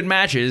lot of good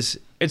matches.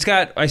 I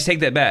take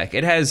that back.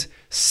 It has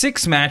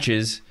 6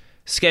 matches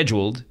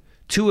scheduled.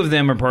 2 of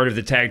them are part of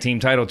the tag team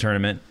title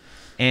tournament.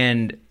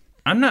 And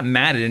I'm not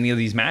mad at any of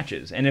these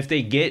matches. And if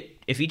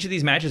each of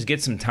these matches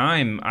get some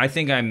time, I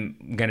think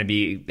I'm going to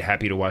be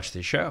happy to watch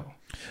this show.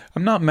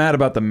 I'm not mad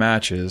about the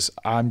matches.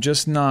 I'm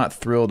just not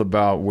thrilled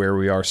about where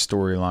we are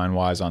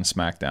storyline-wise on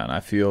SmackDown. I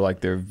feel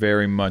like they're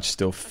very much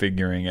still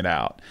figuring it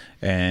out.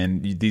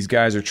 And these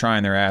guys are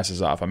trying their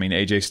asses off. I mean,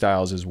 AJ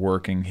Styles is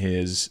working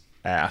his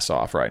ass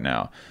off right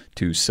now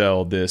to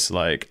sell this,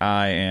 like,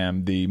 I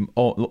am the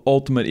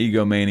ultimate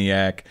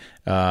egomaniac.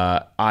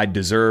 I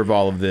deserve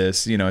all of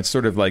this. It's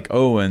sort of like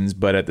Owens,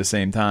 but at the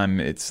same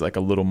time, it's like a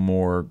little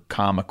more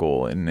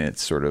comical in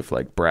its sort of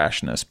like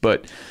brashness.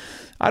 But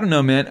I don't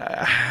know, man.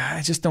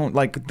 I just don't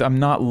I'm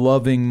not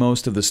loving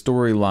most of the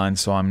storyline,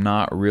 so I'm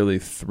not really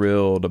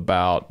thrilled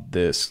about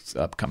this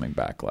upcoming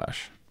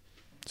Backlash.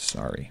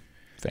 Sorry,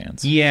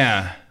 fans.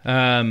 Yeah.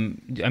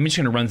 I'm just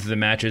going to run through the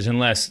matches,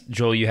 unless,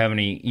 Joel, you have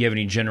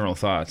any general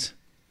thoughts.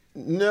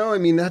 No, I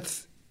mean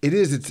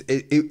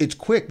it's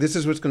quick. This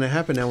is what's going to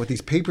happen now with these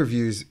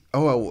pay-per-views.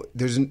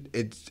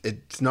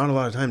 It's not a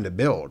lot of time to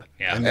build.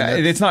 Yeah, I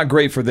mean, it's not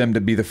great for them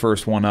to be the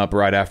first one up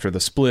right after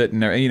the split,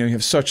 and you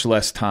have such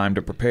less time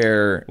to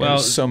prepare. Well,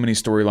 and so many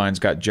storylines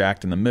got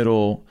jacked in the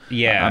middle.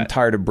 Yeah, I'm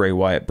tired of Bray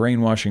Wyatt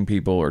brainwashing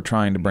people or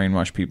trying to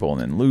brainwash people and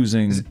then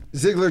losing.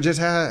 Ziggler just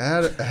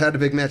had a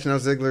big match. Now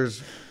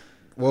Ziggler's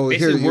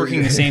basically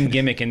working the same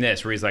gimmick in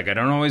this, where he's like, I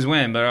don't always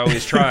win, but I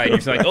always try.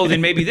 And you're like, oh,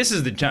 then maybe this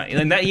is the time.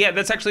 And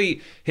that's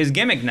actually his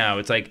gimmick now.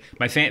 It's like,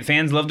 my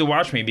fans love to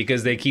watch me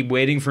because they keep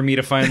waiting for me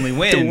to finally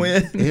win. To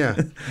win. Yeah.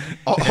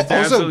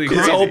 Also,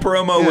 his whole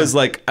promo was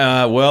like,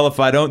 well, if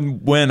I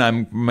don't win,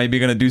 I'm maybe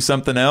going to do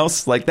something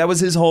else. Like, that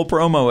was his whole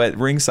promo at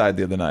ringside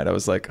the other night. I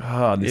was like,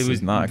 this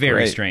is not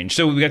very great. strange.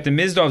 So we got the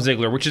Miz Dolph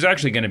Ziggler, which is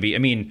actually going to be, I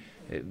mean,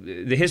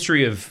 the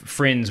history of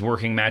friends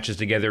working matches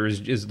together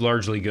is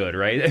largely good,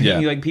 right? Yeah.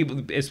 Like,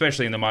 people,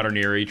 especially in the modern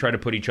era, you try to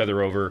put each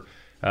other over.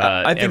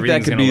 I think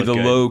that could be the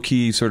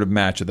low-key sort of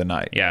match of the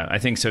night. Yeah, I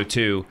think so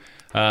too.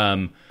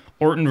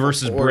 Orton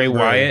versus Bray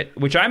Wyatt,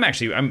 which I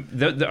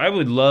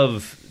would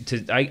love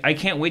to. I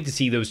can't wait to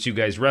see those two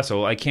guys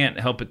wrestle. I can't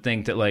help but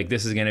think that, like,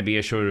 this is going to be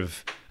a sort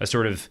of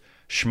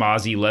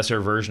schmozzy, lesser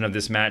version of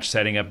this match,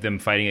 setting up them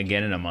fighting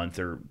again in a month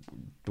or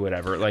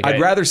whatever. Like,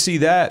 I'd rather see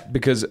that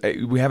because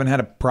we haven't had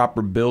a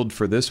proper build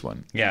for this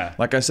one. Yeah.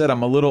 Like I said,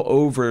 I'm a little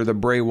over the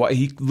Bray Wyatt.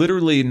 He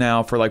literally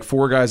now, for like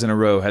 4 guys in a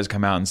row, has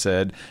come out and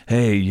said,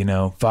 hey,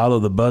 follow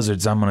the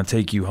buzzards. I'm going to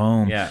take you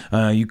home.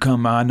 Yeah. You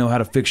come, I know how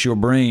to fix your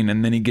brain.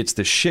 And then he gets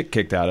the shit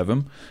kicked out of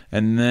him.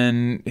 And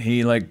then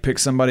he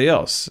picks somebody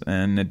else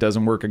and it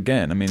doesn't work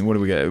again. I mean, what do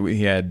we got?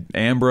 He had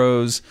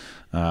Ambrose.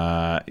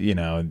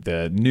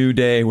 The New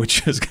Day,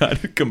 which just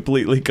got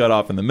completely cut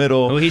off in the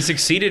middle. Well, he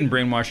succeeded in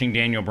brainwashing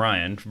Daniel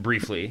Bryan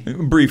briefly.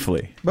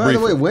 By the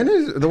way, when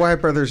is the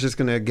Wyatt brothers just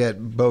going to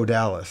get Bo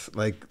Dallas?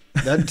 Like,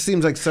 that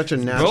seems like such a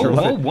natural.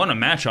 Bo won a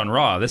match on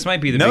Raw. This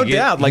might be the no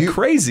doubt,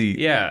 crazy.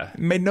 Yeah, it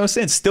made no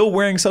sense. Still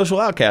wearing Social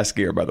Outcast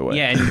gear, by the way.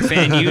 Yeah, and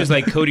fan used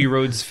like Cody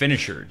Rhodes'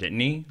 finisher, didn't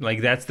he?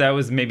 Like that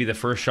was maybe the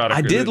first shot. I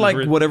did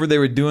like whatever they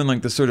were doing,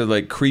 like the sort of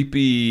like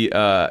creepy.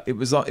 It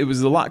was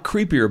a lot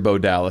creepier Bo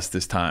Dallas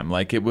this time.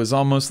 Like it was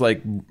almost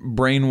like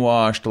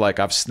brainwashed. Like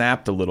I've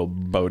snapped a little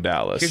Bo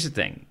Dallas. Here's the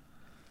thing.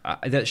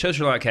 That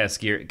Social Outcast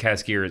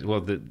gear is,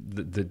 well,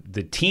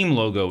 the team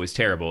logo is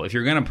terrible. If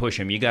you're going to push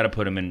him, you got to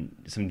put him in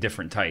some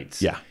different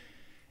tights. Yeah.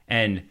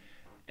 And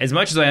as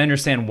much as I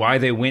understand why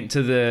they went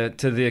to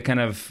the kind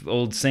of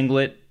old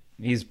singlet,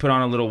 he's put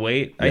on a little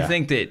weight. Yeah. I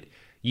think that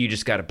you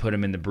just got to put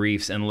him in the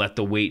briefs and let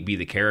the weight be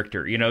the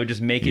character.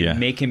 Just make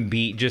him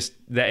be just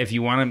that. If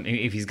you want him,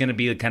 if he's going to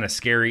be kind of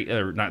scary,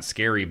 or not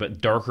scary, but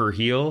darker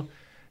heel,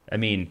 I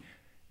mean,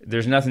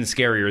 there's nothing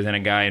scarier than a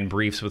guy in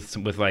briefs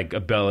with like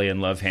a belly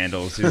and love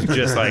handles who's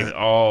just like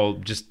all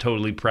just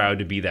totally proud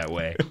to be that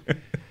way.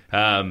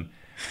 But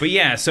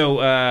yeah, so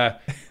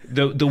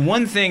the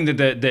one thing that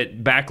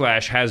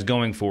Backlash has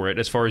going for it,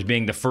 as far as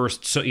being the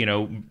first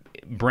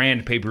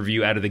brand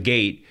pay-per-view out of the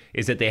gate,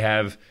 is that they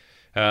have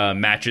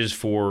matches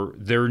for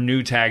their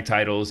new tag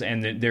titles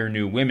and their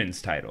new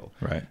women's title.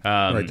 Right.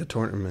 Right, the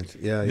tournaments.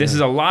 Yeah. This is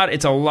a lot.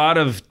 It's a lot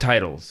of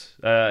titles.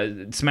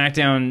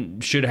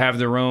 SmackDown should have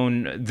their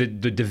own. The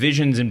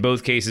divisions in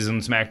both cases on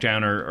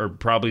SmackDown are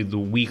probably the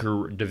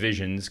weaker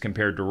divisions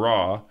compared to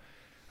Raw.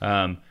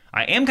 I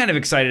am kind of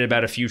excited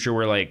about a future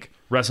where like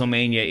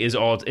WrestleMania is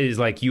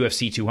like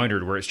UFC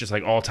 200, where it's just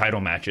like all title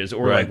matches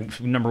or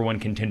like number one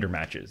contender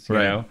matches. You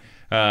know.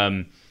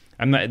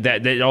 I'm not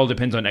that. That all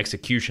depends on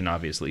execution,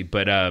 obviously.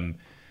 But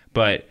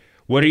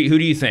who do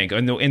you think?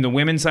 In the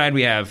women's side,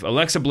 we have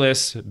Alexa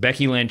Bliss,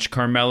 Becky Lynch,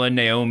 Carmella,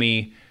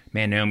 Naomi.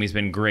 Man, Naomi's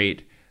been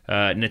great.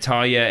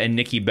 Natalya and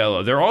Nikki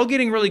Bella. They're all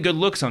getting really good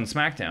looks on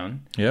SmackDown.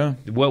 Yeah.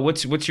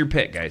 What's your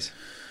pick, guys?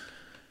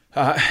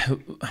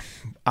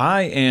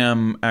 I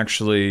am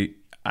actually.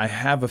 I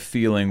have a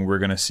feeling we're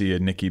going to see a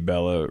Nikki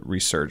Bella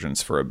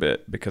resurgence for a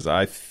bit, because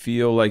I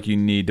feel like you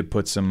need to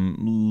put some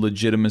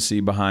legitimacy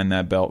behind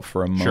that belt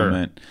for a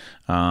moment.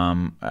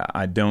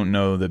 I don't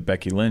know that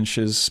Becky Lynch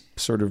is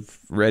sort of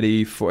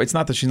ready for. It's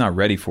not that she's not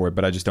ready for it,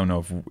 but I just don't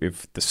know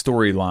if the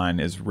storyline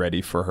is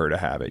ready for her to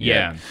have it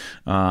yet.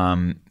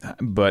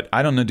 But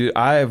I don't know, dude.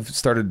 I've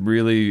started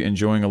really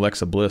enjoying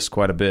Alexa Bliss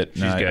quite a bit.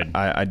 She's good.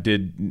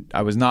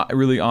 I was not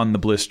really on the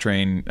Bliss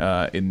train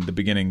in the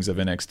beginnings of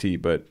NXT,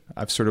 but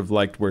I've sort of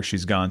liked where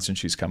she's gone since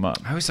she's come up.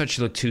 I always thought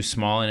she looked too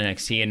small in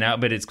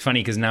NXT, but it's funny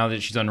because now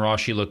that she's on Raw,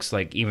 she looks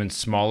like even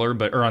smaller.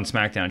 Or on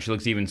SmackDown, she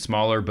looks even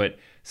smaller, but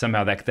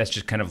somehow that's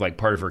just kind of like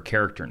part of her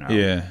character now.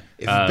 Yeah.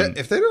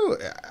 If they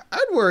don't,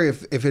 I'd worry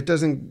if it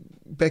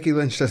doesn't. Becky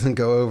Lynch doesn't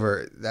go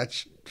over,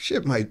 that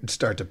ship might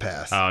start to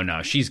pass. Oh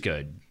no, she's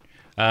good.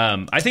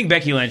 I think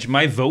Becky Lynch.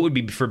 My vote would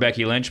be for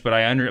Becky Lynch, but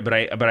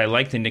I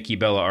like the Nikki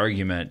Bella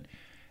argument,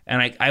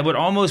 and I would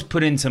almost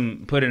put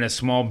in a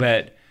small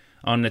bet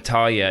on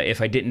Natalya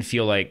if I didn't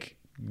feel like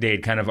they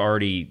had kind of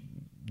already.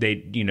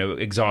 They,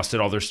 exhausted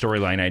all their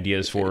storyline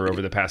ideas for her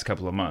over the past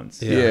couple of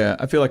months. Yeah,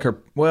 I feel like her.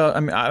 Well, I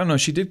mean, I don't know.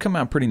 She did come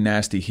out pretty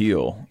nasty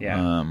heel.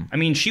 Yeah, I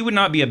mean, she would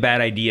not be a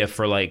bad idea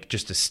for like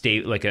just a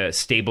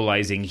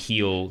stabilizing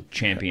heel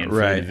champion for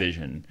the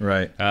division.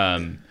 Right.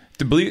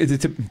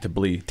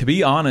 To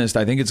be honest,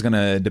 I think it's going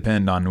to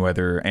depend on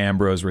whether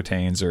Ambrose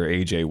retains or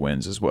AJ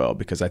wins as well,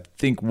 because I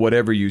think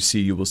whatever you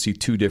see, you will see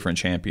two different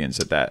champions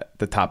at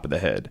the top of the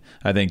head.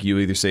 I think you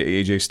either say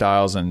AJ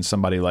Styles and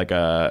somebody like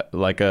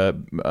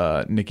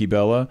a Nikki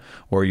Bella,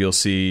 or you'll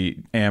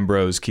see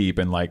Ambrose keep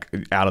and like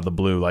out of the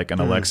blue like an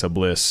Alexa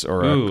Bliss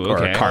or a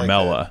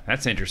Carmella. Like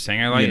that's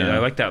interesting. I like it. I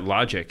like that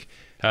logic.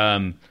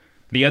 The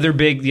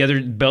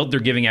other belt they're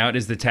giving out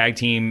is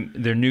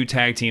their new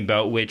tag team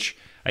belt, which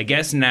I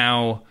guess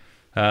now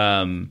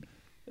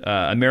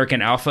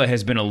American Alpha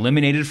has been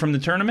eliminated from the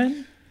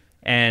tournament,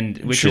 and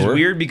which is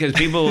weird because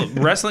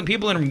wrestling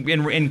people in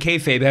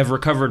kayfabe have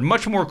recovered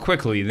much more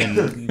quickly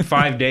than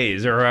 5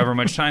 days or however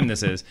much time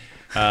this is.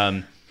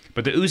 But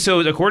the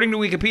Usos, according to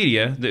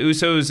Wikipedia, the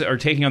Usos are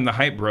taking on the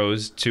Hype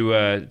Bros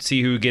to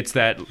see who gets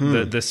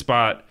the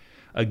spot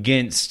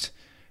against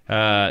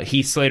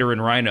Heath Slater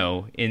and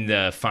Rhino in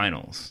the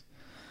finals.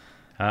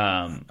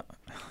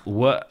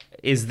 What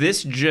is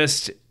this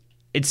just?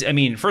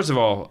 First of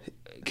all,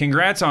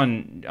 congrats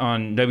on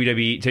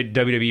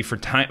WWE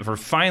for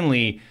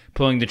finally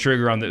pulling the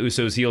trigger on the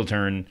Usos heel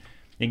turn.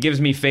 It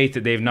gives me faith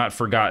that they've not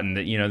forgotten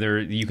that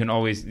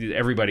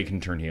everybody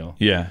can turn heel.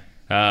 Yeah.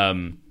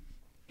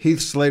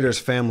 Heath Slater's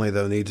family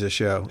though needs a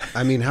show.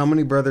 I mean, how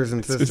many brothers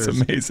and sisters?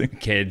 It's amazing.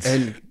 Kids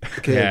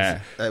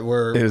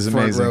were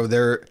front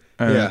row.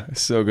 Yeah.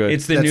 So good.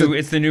 It's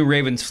the new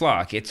Ravens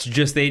flock. It's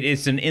just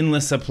it's an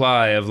endless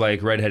supply of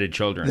like redheaded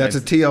children. That's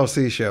a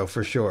TLC show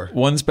for sure.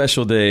 One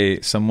special day,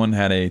 someone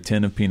had a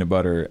tin of peanut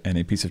butter and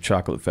a piece of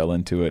chocolate fell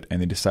into it,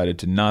 and they decided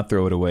to not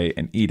throw it away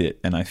and eat it.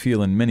 And I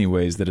feel in many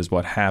ways that is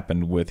what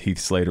happened with Heath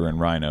Slater and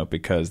Rhino,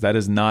 because that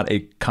is not a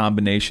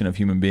combination of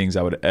human beings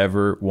I would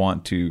ever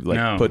want to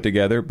put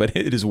together, but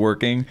it is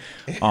working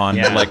on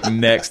like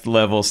next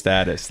level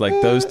status.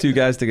 Like those two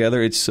guys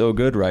together, it's so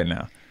good right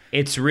now.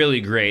 It's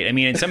really great. I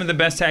mean, and some of the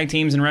best tag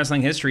teams in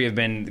wrestling history have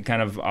been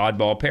kind of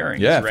oddball pairings.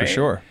 Yeah, right? for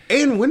sure.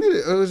 And when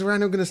was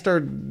Rhino going to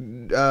start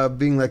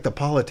being like the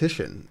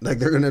politician? Like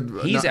they're going to.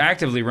 He's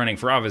actively running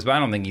for office, but I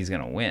don't think he's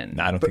going to win.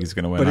 No, I don't think he's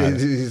going to win. But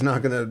he's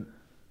not going to.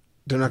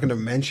 They're not going to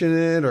mention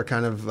it, or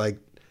kind of like.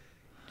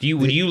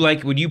 Would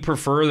you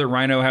prefer that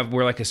Rhino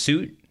wear like a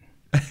suit?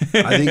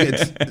 I think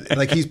it's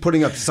like he's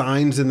putting up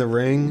signs in the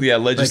ring. Yeah,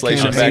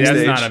 legislation like,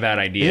 backstage. That's not a bad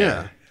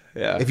idea.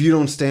 Yeah. If you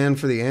don't stand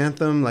for the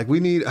anthem, like we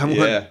need.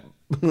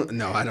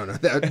 No, I don't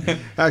know.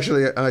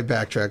 Actually, I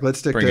backtrack. Let's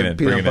stick to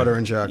peanut butter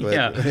and chocolate.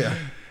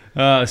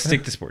 Yeah.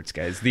 Stick to sports,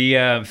 guys.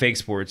 The fake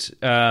sports.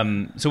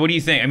 So, what do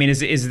you think? I mean,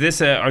 is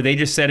this are they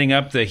just setting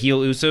up the heel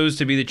Usos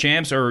to be the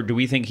champs, or do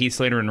we think Heath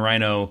Slater and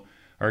Rhino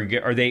are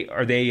they?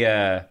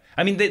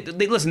 I mean, they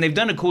listen. They've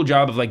done a cool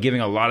job of like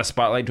giving a lot of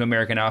spotlight to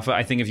American Alpha.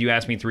 I think if you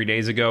asked me 3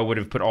 days ago, I would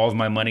have put all of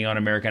my money on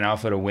American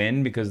Alpha to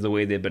win because of the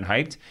way they've been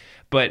hyped.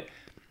 But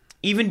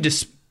even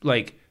just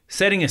like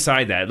setting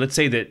aside that, let's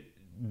say that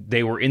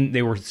they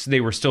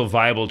were still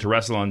viable to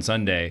wrestle on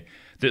Sunday.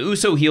 The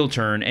Uso heel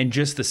turn and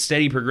just the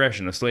steady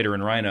progression of Slater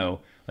and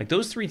Rhino, like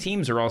those three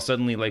teams are all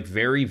suddenly like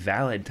very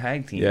valid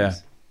tag teams. Yeah.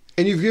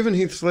 And you've given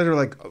Heath Slater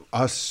like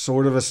a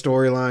sort of a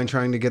storyline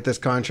trying to get this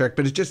contract,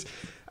 but it's just,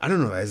 I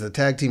don't know, as the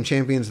tag team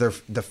champions, they're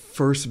the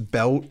first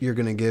belt you're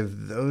going to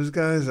give those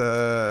guys.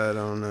 I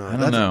don't know. I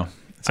don't know.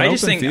 I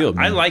just think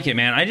I like it,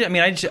 man.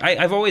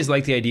 I've always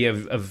liked the idea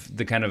of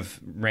the kind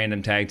of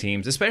random tag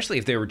teams, especially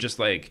if they were just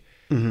like,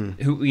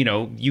 who,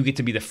 you get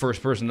to be the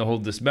first person to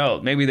hold this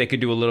belt. Maybe they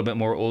could do a little bit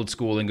more old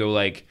school and go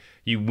like,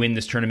 you win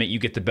this tournament, you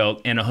get the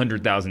belt and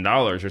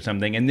 $100,000 or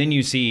something, and then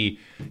you see,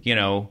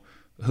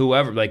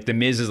 whoever, like the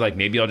Miz is like,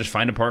 maybe I'll just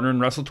find a partner and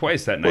wrestle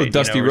twice that night. Well,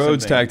 Dusty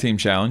Rhodes tag team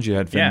challenge, you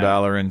had Finn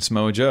Balor and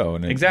Samoa Joe,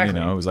 and it,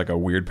 it was like a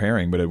weird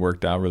pairing, but it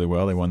worked out really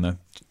well. They won the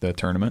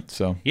tournament,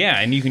 so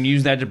and you can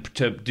use that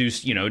to do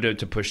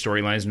to push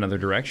storylines in other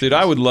directions. Dude,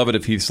 I would love it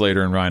if Heath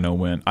Slater and Rhino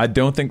win. I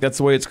don't think that's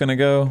the way it's going to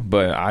go,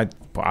 but I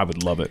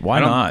would love it. Why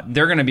not?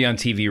 They're going to be on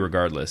TV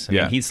regardless. I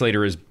mean, Heath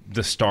Slater is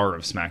the star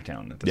of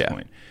SmackDown at this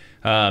point.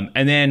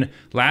 And then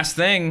last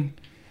thing,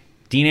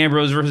 Dean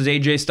Ambrose versus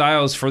AJ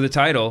Styles for the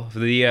title,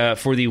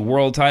 for the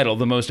world title,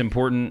 the most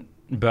important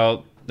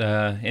belt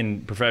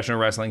in professional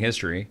wrestling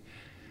history.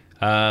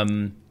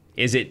 Do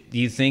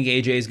you think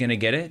AJ is going to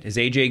get it? Is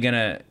AJ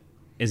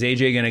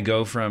gonna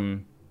go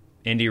from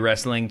indie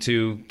wrestling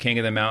to King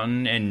of the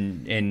Mountain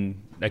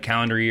in a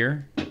calendar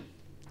year?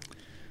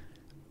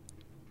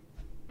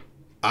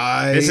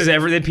 This is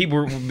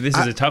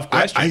a tough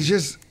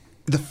question.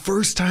 The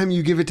first time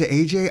you give it to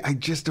AJ, I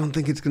just don't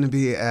think it's going to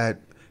be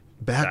at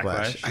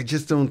Backlash. I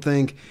just don't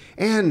think.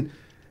 And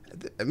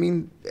I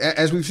mean,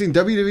 as we've seen,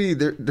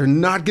 WWE, they're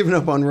not giving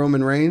up on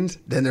Roman Reigns,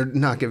 then they're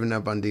not giving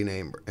up on Dean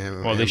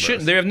Ambrose. Well, they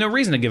shouldn't. They have no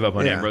reason to give up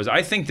on Ambrose.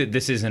 I think that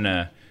this isn't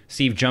a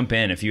Steve, jump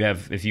in if you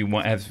have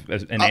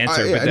an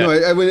answer.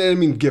 I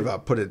mean, give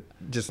up. Put it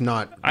just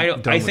not.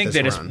 I think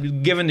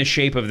that given the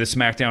shape of the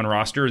SmackDown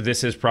roster,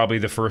 this is probably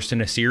the first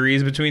in a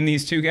series between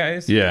these two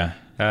guys. Yeah.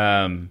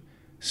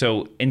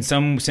 So in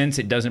some sense,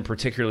 it doesn't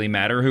particularly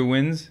matter who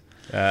wins.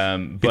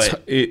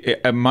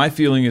 But my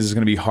feeling is it's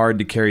going to be hard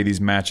to carry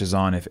these matches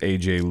on if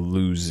AJ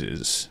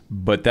loses.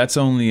 But that's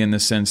only in the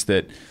sense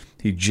that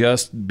he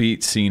just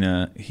beat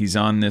Cena. He's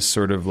on this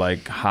sort of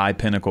like high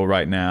pinnacle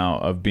right now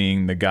of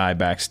being the guy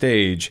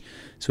backstage.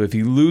 So if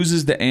he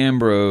loses to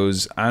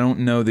Ambrose, I don't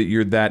know that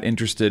you're that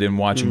interested in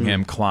watching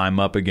him climb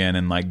up again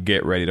and like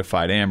get ready to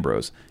fight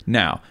Ambrose.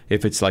 Now,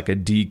 if it's like a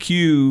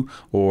DQ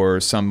or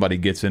somebody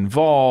gets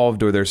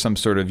involved or there's some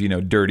sort of,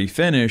 dirty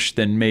finish,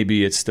 then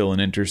maybe it's still an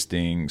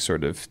interesting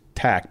sort of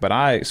tack. But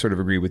I sort of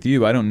agree with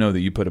you. I don't know that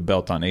you put a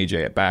belt on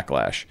AJ at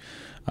Backlash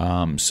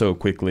so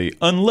quickly,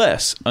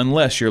 unless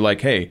you're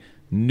like, hey,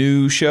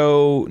 new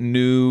show,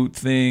 new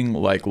thing,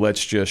 like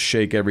let's just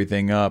shake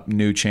everything up,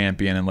 new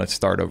champion, and let's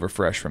start over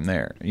fresh from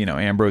there.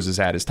 Ambrose has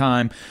had his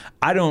time.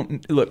 I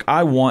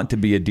want to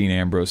be a Dean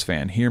Ambrose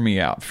fan. Hear me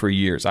out. For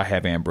years, I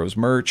have Ambrose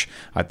merch.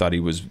 I thought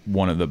he was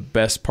one of the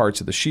best parts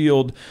of the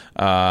Shield.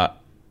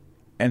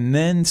 And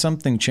then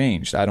something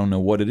changed. I don't know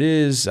what it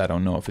is. I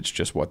don't know if it's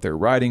just what they're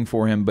writing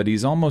for him, but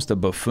he's almost a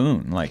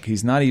buffoon. Like,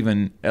 he's not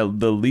even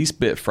the least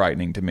bit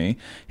frightening to me.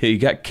 He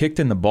got kicked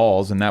in the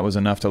balls, and that was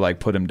enough to, like,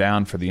 put him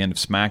down for the end of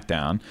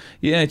SmackDown.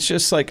 Yeah, it's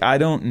just like, I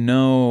don't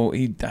know.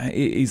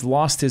 He's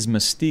lost his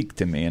mystique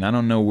to me, and I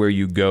don't know where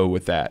you go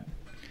with that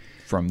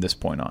from this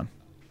point on.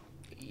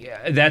 Yeah,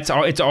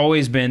 it's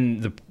always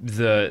been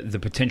the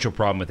potential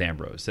problem with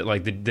Ambrose. That,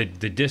 like, the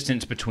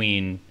distance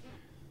between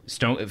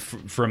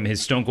from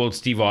his Stone Cold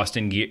Steve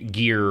Austin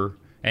gear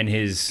and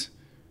his,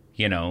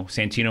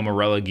 Santino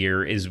Marella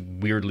gear is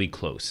weirdly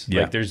close.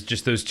 Yeah. Like there's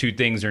just those two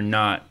things are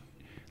not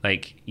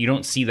like you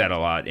don't see that a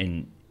lot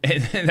in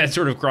that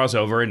sort of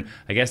crossover, and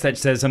I guess that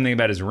says something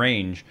about his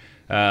range.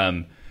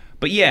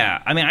 But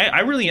yeah, I mean,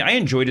 I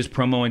enjoyed his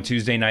promo on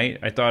Tuesday night.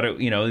 I thought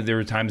there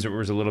were times it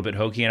was a little bit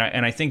hokey,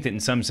 and I think that in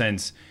some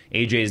sense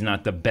AJ is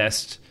not the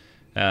best.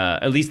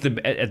 At least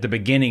at the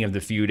beginning of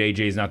the feud,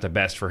 AJ is not the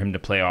best for him to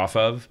play off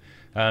of.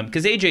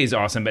 Because AJ is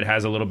awesome, but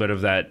has a little bit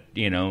of that,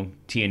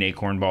 TNA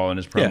cornball in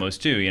his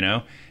promos too,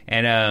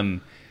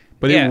 and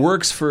but it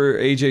works for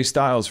AJ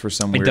Styles for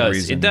some weird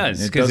reason. It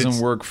does. It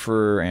doesn't work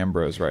for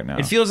Ambrose right now.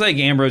 It feels like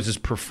Ambrose is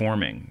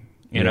performing,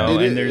 and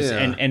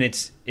it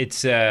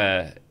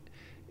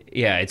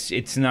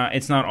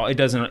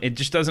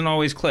just doesn't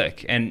always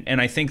click,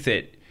 and I think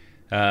that,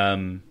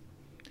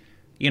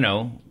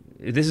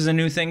 this is a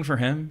new thing for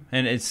him,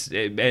 and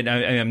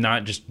I'm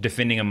not just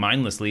defending him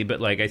mindlessly,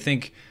 but like I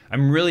think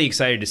I'm really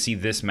excited to see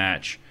this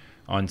match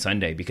on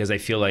Sunday because I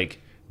feel like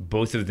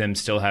both of them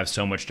still have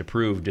so much to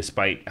prove,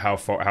 despite how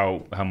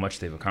much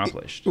they've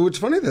accomplished. It's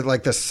funny that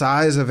like the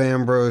size of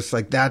Ambrose,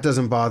 like that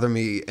doesn't bother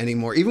me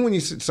anymore. Even when you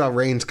saw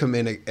Reigns come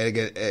in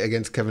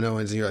against Kevin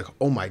Owens, and you're like,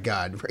 oh my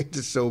God, Reigns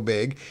is so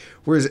big.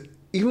 Whereas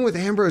even with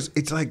Ambrose,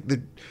 it's like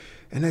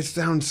and it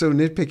sounds so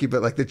nitpicky,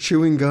 but like the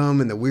chewing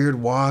gum and the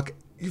weird walk.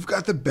 You've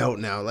got the belt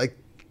now. Like,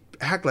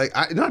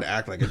 not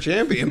act like a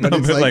champion, but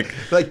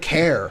it's like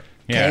care.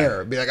 Yeah.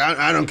 Care. Be like,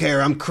 I don't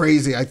care. I'm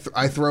crazy. I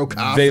throw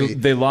coffee.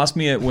 They lost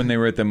me when they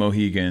were at the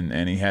Mohegan,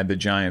 and he had the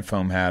giant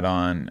foam hat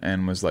on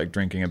and was like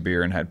drinking a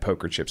beer and had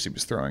poker chips he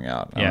was throwing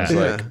out. I was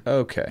like,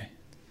 okay.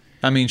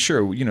 I mean,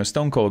 sure,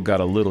 Stone Cold got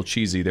a little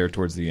cheesy there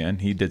towards the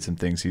end. He did some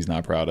things he's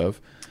not proud of.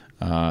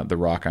 The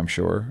Rock, I'm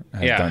sure,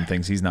 has done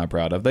things he's not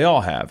proud of. They all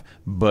have.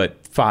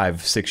 But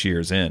 5-6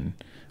 years in,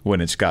 when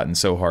it's gotten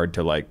so hard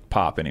to like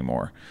pop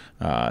anymore.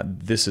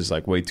 This is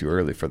like way too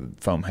early for the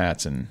foam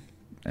hats and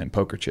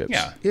poker chips.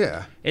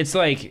 Yeah. It's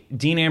like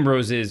Dean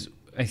Ambrose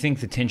I think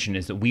the tension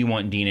is that we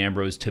want Dean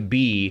Ambrose to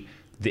be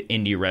the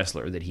indie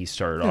wrestler that he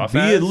started off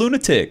as. Be a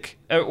lunatic.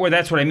 Or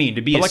that's what I mean,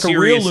 to be like a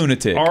real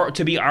lunatic.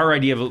 To be our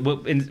idea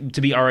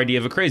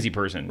of a crazy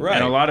person. Right.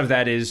 And a lot of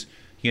that is,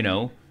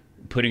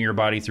 putting your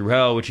body through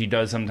hell, which he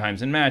does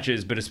sometimes in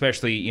matches, but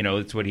especially,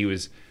 it's what he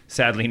was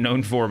sadly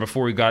known for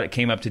before he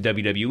came up to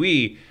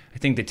WWE. I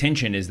think the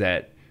tension is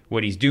that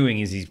what he's doing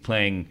is he's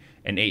playing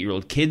an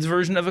 8-year-old kid's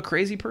version of a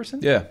crazy person.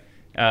 Yeah.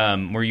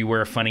 Where you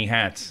wear funny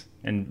hats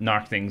and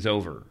knock things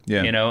over.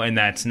 Yeah. And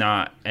that's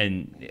not,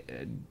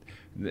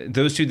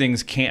 those two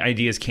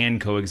ideas can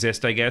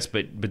coexist, I guess,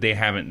 but they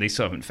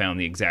still haven't found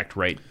the exact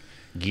right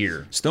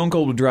gear. Stone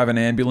Cold would drive an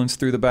ambulance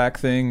through the back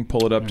thing,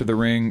 pull it up to the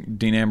ring.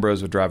 Dean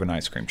Ambrose would drive an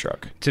ice cream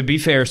truck. To be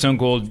fair, Stone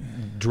Cold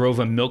drove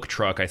a milk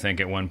truck, I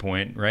think, at one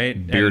point,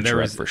 right? Beer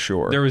truck for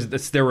sure. There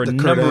were a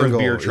number of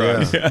beer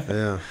trucks.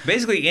 Yeah.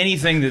 Basically,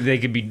 anything that they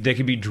could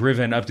be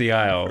driven up the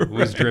aisle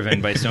was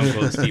driven by Stone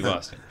Cold Steve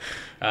Austin.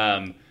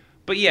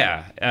 But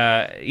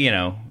yeah,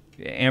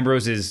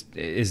 Ambrose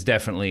is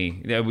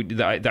definitely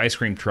the ice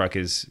cream truck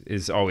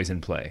is always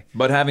in play.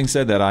 But having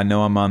said that, I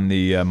know I'm on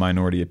the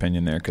minority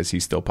opinion there because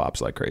he still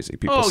pops like crazy.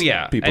 People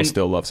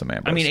still love some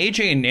Ambrose. I mean,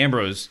 AJ and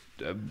Ambrose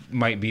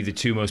might be the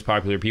two most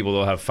popular people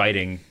they'll have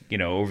fighting,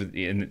 over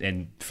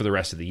and for the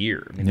rest of the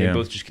year. I mean, they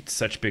both just get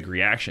such big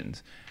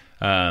reactions.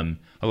 A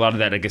lot of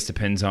that, I guess,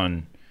 depends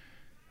on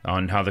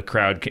how the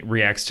crowd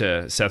reacts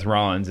to Seth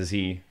Rollins as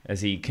he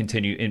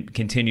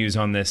continues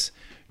on this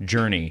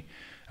journey.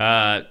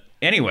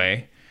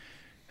 Anyway,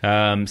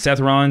 Seth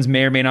Rollins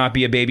may or may not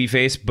be a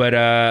babyface,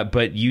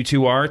 but you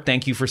two are.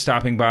 Thank you for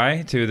stopping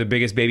by to the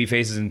biggest baby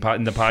faces in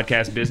the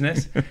podcast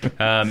business.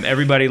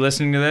 Everybody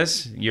listening to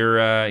this,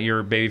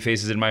 you're baby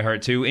faces in my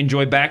heart too.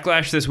 Enjoy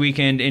Backlash this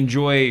weekend.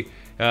 Enjoy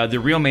the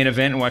real main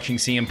event, watching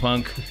CM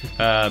Punk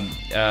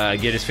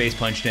get his face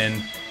punched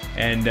in.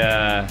 And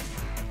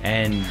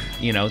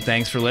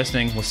thanks for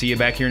listening. We'll see you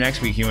back here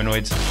next week,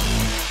 humanoids.